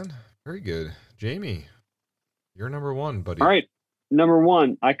right, man. Very good. Jamie, you're number one, buddy. All right. Number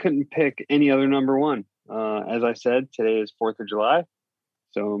one. I couldn't pick any other number one. As I said, today is 4th of July.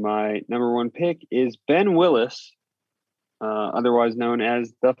 So my number one pick is Ben Willis, otherwise known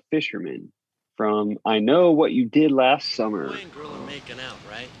as The Fisherman, from I Know What You Did Last Summer. Boy and girl are making out,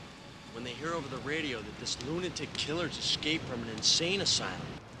 right? When they hear over the radio that this lunatic killer's escaped from an insane asylum.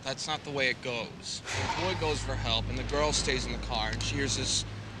 That's not the way it goes. The boy goes for help, and the girl stays in the car, and she hears this,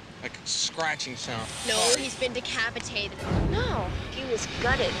 like, scratching sound. No, he's been decapitated. No, he was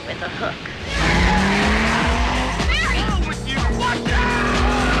gutted with a hook. What's wrong with you? Watch out!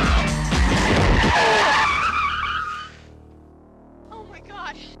 Oh my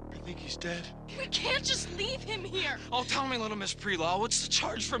God. I think he's dead. We can't just leave him here. Oh, tell me, little Miss Prelaw, what's the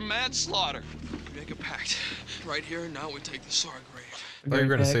charge for manslaughter? We make a pact. Right here and now we take the Sargrave. I thought you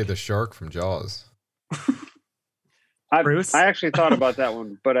were going to say the shark from Jaws. I actually thought about that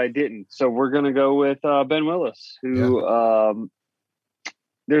one, but I didn't. So we're going to go with Ben Willis, who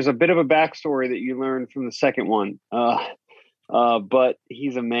there's a bit of a backstory that you learn from the second one. But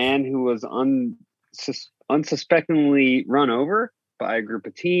he's a man who was unsuspectingly run over by a group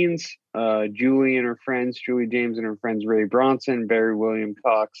of teens. Julie and her friends, Julie James and her friends, Ray Bronson, Barry William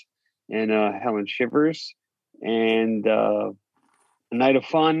Cox, and Helen Shivers. And a night of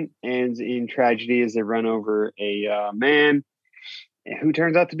fun ends in tragedy as they run over a man who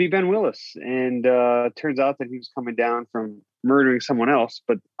turns out to be Ben Willis. And turns out that he was coming down from murdering someone else.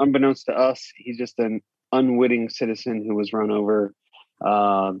 But unbeknownst to us, he's just an unwitting citizen who was run over.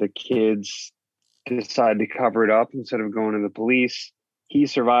 The kids decide to cover it up instead of going to the police. He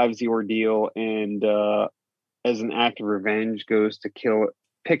survives the ordeal and as an act of revenge goes to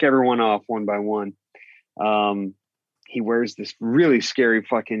pick everyone off one by one. He wears this really scary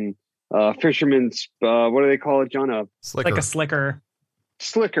fucking fisherman's what do they call it, John? Like a slicker.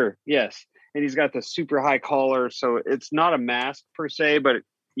 Yes. And he's got the super high collar, so it's not a mask per se, but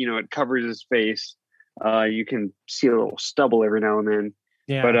it covers his face. You can see a little stubble every now and then.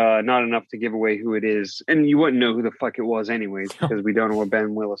 Yeah. But not enough to give away who it is. And you wouldn't know who the fuck it was anyways, because we don't know what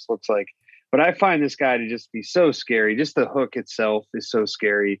Ben Willis looks like. But I find this guy to just be so scary. Just the hook itself is so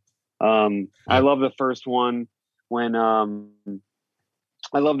scary. I love the first one when I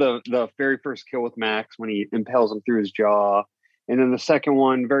love the very first kill with Max when he impales him through his jaw. And then the second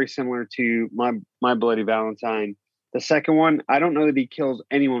one, very similar to my Bloody Valentine. The second one, I don't know that he kills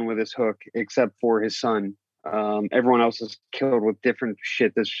anyone with his hook except for his son. Everyone else is killed with different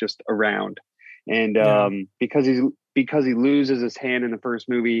shit that's just around. And because he loses his hand in the first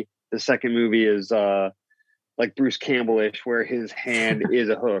movie, the second movie is like Bruce Campbell-ish, where his hand is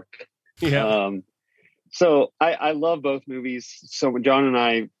a hook. Yeah. So I love both movies. So John and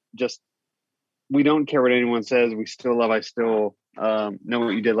I we don't care what anyone says. We still love I Still Know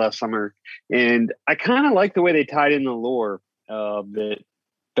What You Did Last Summer. And I kind of like the way they tied in the lore that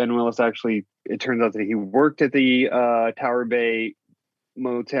Ben Willis actually, it turns out that he worked at the Tower Bay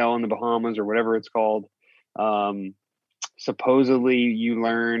Motel in the Bahamas or whatever it's called. Supposedly you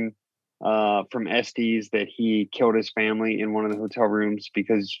learn from Estes that he killed his family in one of the hotel rooms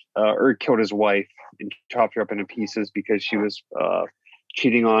or killed his wife and chopped her up into pieces because she was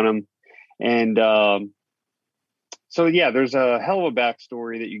cheating on him. And so, yeah, there's a hell of a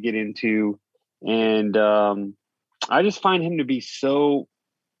backstory that you get into. And I just find him to be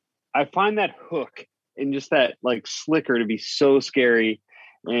I find that hook and just that like slicker to be so scary.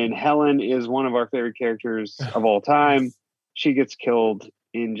 And Helen is one of our favorite characters of all time. She gets killed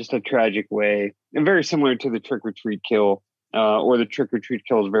in just a tragic way, and very similar to the Trick or Treat kill, or the Trick or Treat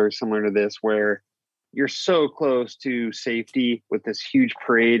kill is very similar to this, where you're so close to safety with this huge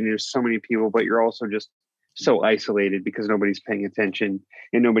parade and there's so many people, but you're also just so isolated because nobody's paying attention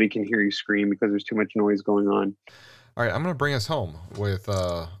and nobody can hear you scream because there's too much noise going on. All right, I'm going to bring us home with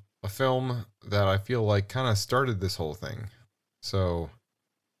a film that I feel like kind of started this whole thing. So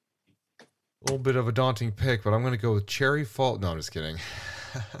a little bit of a daunting pick, but I'm going to go with Cherry Falls. No, I'm just kidding.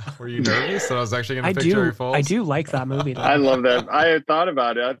 Were you nervous that I was actually going to pick Cherry Falls? I do like that movie, though. I love that. I had thought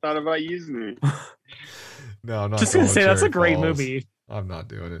about it. I thought about using it. No, I'm not just going to say Cherry that's a great Falls. movie. I'm not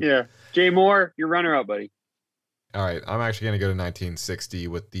doing it. Yeah. Jay Moore, your runner-up, buddy. All right. I'm actually going to go to 1960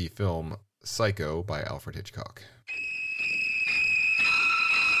 with the film Psycho by Alfred Hitchcock.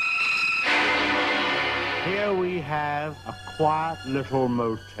 Here we have a quiet little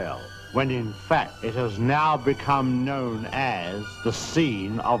motel, when in fact it has now become known as the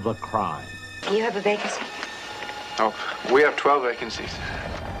scene of the crime. You have a vacancy? Oh, we have 12 vacancies.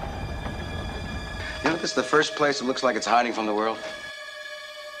 You know, this is the first place that looks like it's hiding from the world.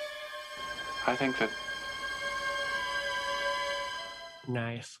 I think that...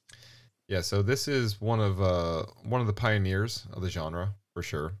 Nice. Yeah, so this is one of the pioneers of the genre, for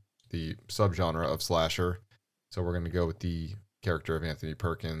sure. The subgenre of slasher. So we're going to go with the character of Anthony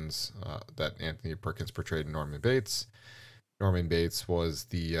Perkins that Anthony Perkins portrayed in Norman Bates. Norman Bates was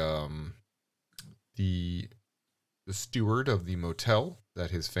the steward of the motel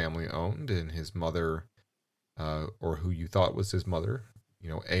that his family owned, and his mother, or who you thought was his mother,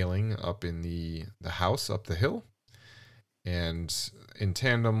 ailing up in the house up the hill. And in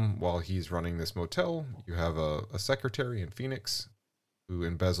tandem, while he's running this motel, you have a secretary in Phoenix who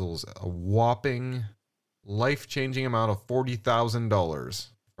embezzles a whopping life-changing amount of $40,000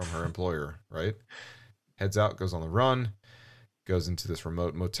 from her employer, right? Heads out, goes on the run, goes into this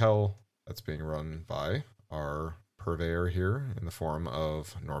remote motel that's being run by our purveyor here in the form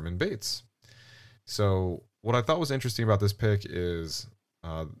of Norman Bates. So what I thought was interesting about this pick is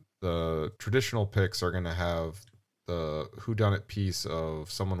the traditional picks are going to have the whodunit piece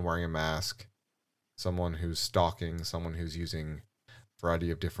of someone wearing a mask, someone who's stalking, someone who's using a variety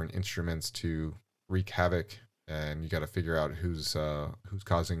of different instruments to wreak havoc, and you got to figure out who's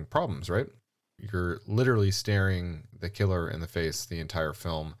causing problems, right? You're literally staring the killer in the face the entire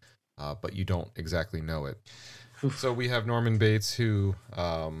film, but you don't exactly know it. So we have Norman Bates, who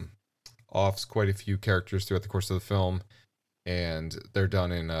offs quite a few characters throughout the course of the film, and they're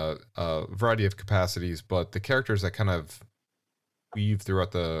done in a variety of capacities, but the characters that kind of weave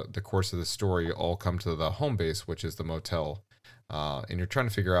throughout the course of the story all come to the home base, which is the motel. And you're trying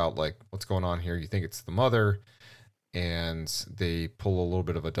to figure out, like, what's going on here. You think it's the mother, and they pull a little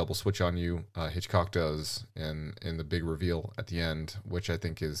bit of a double switch on you. Hitchcock does in the big reveal at the end, which I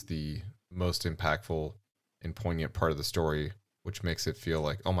think is the most impactful and poignant part of the story, which makes it feel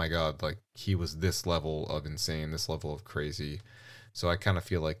like, oh my God, like he was this level of insane, this level of crazy. So I kind of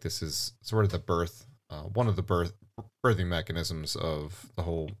feel like this is sort of the birth, one of the birthing mechanisms of the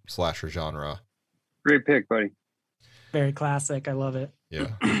whole slasher genre. Great pick, buddy. Very classic. I love it. Yeah,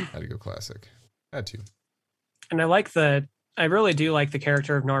 had to go classic. Had to. And I really do like the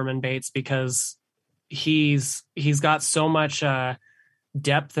character of Norman Bates, because he's got so much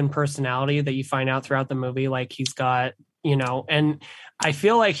depth and personality that you find out throughout the movie. Like he's got, and I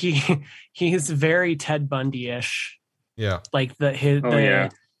feel like he's very Ted Bundy-ish. Yeah. Like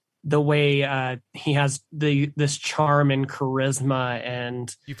the way he has this charm and charisma,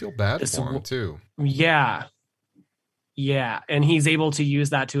 and you feel bad for him too. Yeah. Yeah. And he's able to use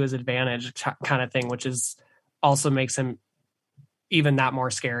that to his advantage, kind of thing, which is also makes him even that more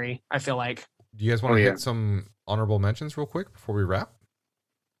scary, I feel like. Do you guys want to hit some honorable mentions real quick before we wrap?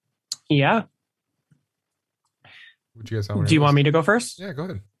 Yeah. Do you want me to go first? Yeah, go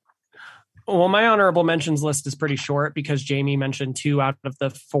ahead. Well, my honorable mentions list is pretty short because Jamie mentioned 2 out of the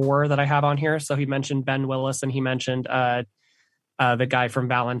 4 that I have on here. So he mentioned Ben Willis, and he mentioned the guy from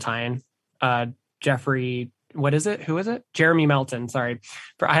Valentine, Jeffrey. What is it? Who is it? Jeremy Melton. Sorry,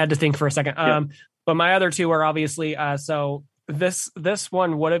 I had to think for a second. But my other 2 are obviously so this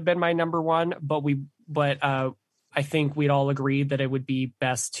one would have been my number 1, but I think we'd all agreed that it would be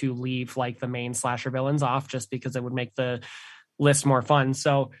best to leave like the main slasher villains off, just because it would make the list more fun.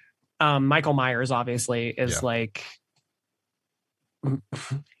 So Michael Myers obviously is like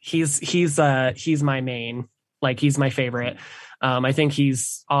he's my main, like he's my favorite. I think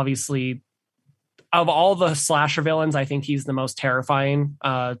he's obviously, of all the slasher villains, I think he's the most terrifying,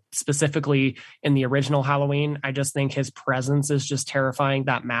 specifically in the original Halloween. I just think his presence is just terrifying.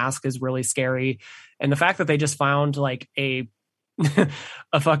 That mask is really scary. And the fact that they just found like a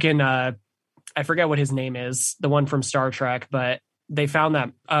fucking, I forget what his name is, the one from Star Trek, but they found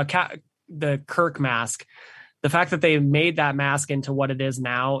that the Kirk mask. The fact that they made that mask into what it is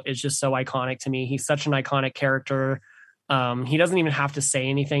now is just so iconic to me. He's such an iconic character. He doesn't even have to say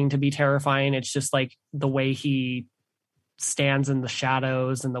anything to be terrifying. It's just like the way he stands in the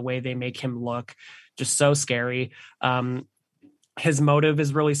shadows and the way they make him look, just so scary. His motive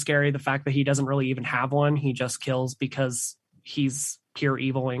is really scary. The fact that he doesn't really even have one. He just kills because he's pure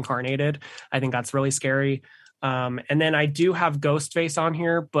evil incarnated. I think that's really scary. And then I do have Ghostface on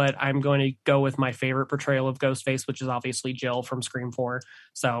here, but I'm going to go with my favorite portrayal of Ghostface, which is obviously Jill from Scream 4.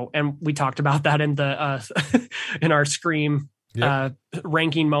 So, and we talked about that in the in our Scream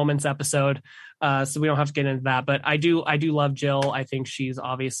ranking moments episode. So we don't have to get into that, but I do love Jill. I think she's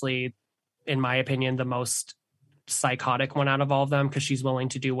obviously, in my opinion, the most psychotic one out of all of them, because she's willing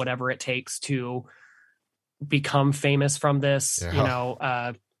to do whatever it takes to become famous from this,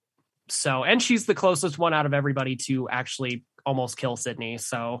 so, and she's the closest one out of everybody to actually almost kill Sydney.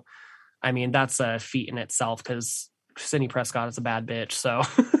 So, I mean, that's a feat in itself, because Sydney Prescott is a bad bitch. So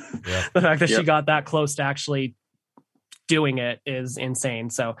the fact that she got that close to actually doing it is insane.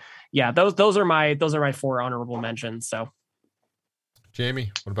 So yeah, those are my 4 honorable mentions. So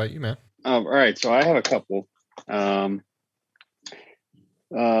Jamie, what about you, man? All right. So I have a couple.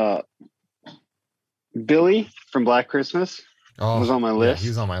 Billy from Black Christmas was on my list. Yeah,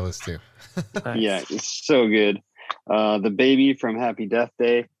 he's on my list too. Yeah, it's so good. The baby from Happy Death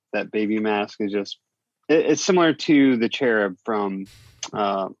Day, that baby mask is just, it's similar to the cherub from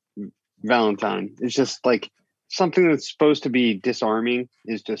Valentine. It's just like something that's supposed to be disarming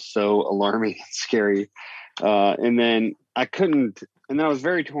is just so alarming and scary. And then I was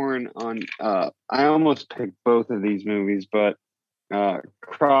very torn on, I almost picked both of these movies, but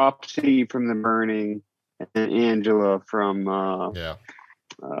Cropsy from The Burning and Angela from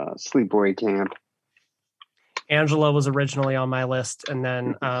Sleepaway Camp. Angela was originally on my list, and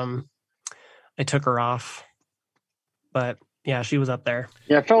then I took her off. But yeah, she was up there.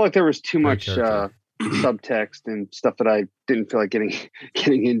 Yeah, I felt like there was too much subtext and stuff that I didn't feel like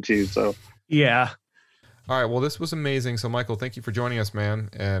getting into. So yeah. All right. Well, this was amazing. So, Michael, thank you for joining us, man.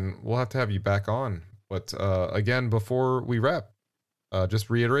 And we'll have to have you back on. But again, before we wrap, just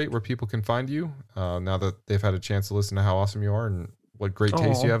reiterate where people can find you now that they've had a chance to listen to how awesome you are and what great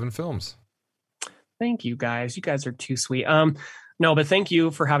taste you have in films. Thank you, guys. You guys are too sweet. No, but thank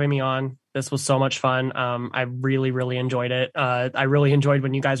you for having me on. This was so much fun. I really, really enjoyed it. I really enjoyed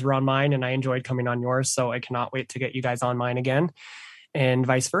when you guys were on mine, and I enjoyed coming on yours. So I cannot wait to get you guys on mine again, and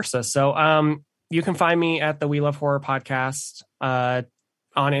vice versa. So you can find me at the We Love Horror Podcast on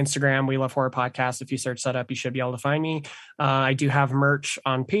Instagram. We Love Horror Podcast. If you search that up, you should be able to find me. I do have merch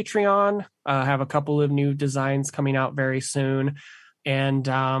on Patreon. I have a couple of new designs coming out very soon, and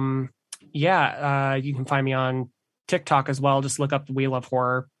you can find me on TikTok as well. Just look up the We Love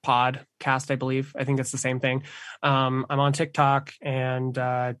Horror Podcast, I believe. I think it's the same thing. I'm on TikTok, and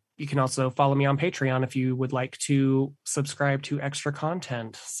you can also follow me on Patreon if you would like to subscribe to extra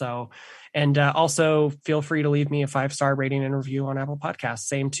content. So, and also feel free to leave me a 5-star rating and review on Apple Podcasts.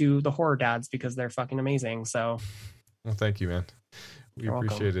 Same to the Horror Dads, because they're fucking amazing. So, well, thank you, man. We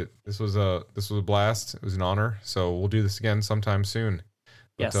appreciate it. This was a blast. It was an honor. So we'll do this again sometime soon.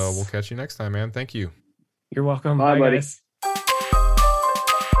 But yes. We'll catch you next time, man. Thank you. You're welcome. Bye, buddy. Guys.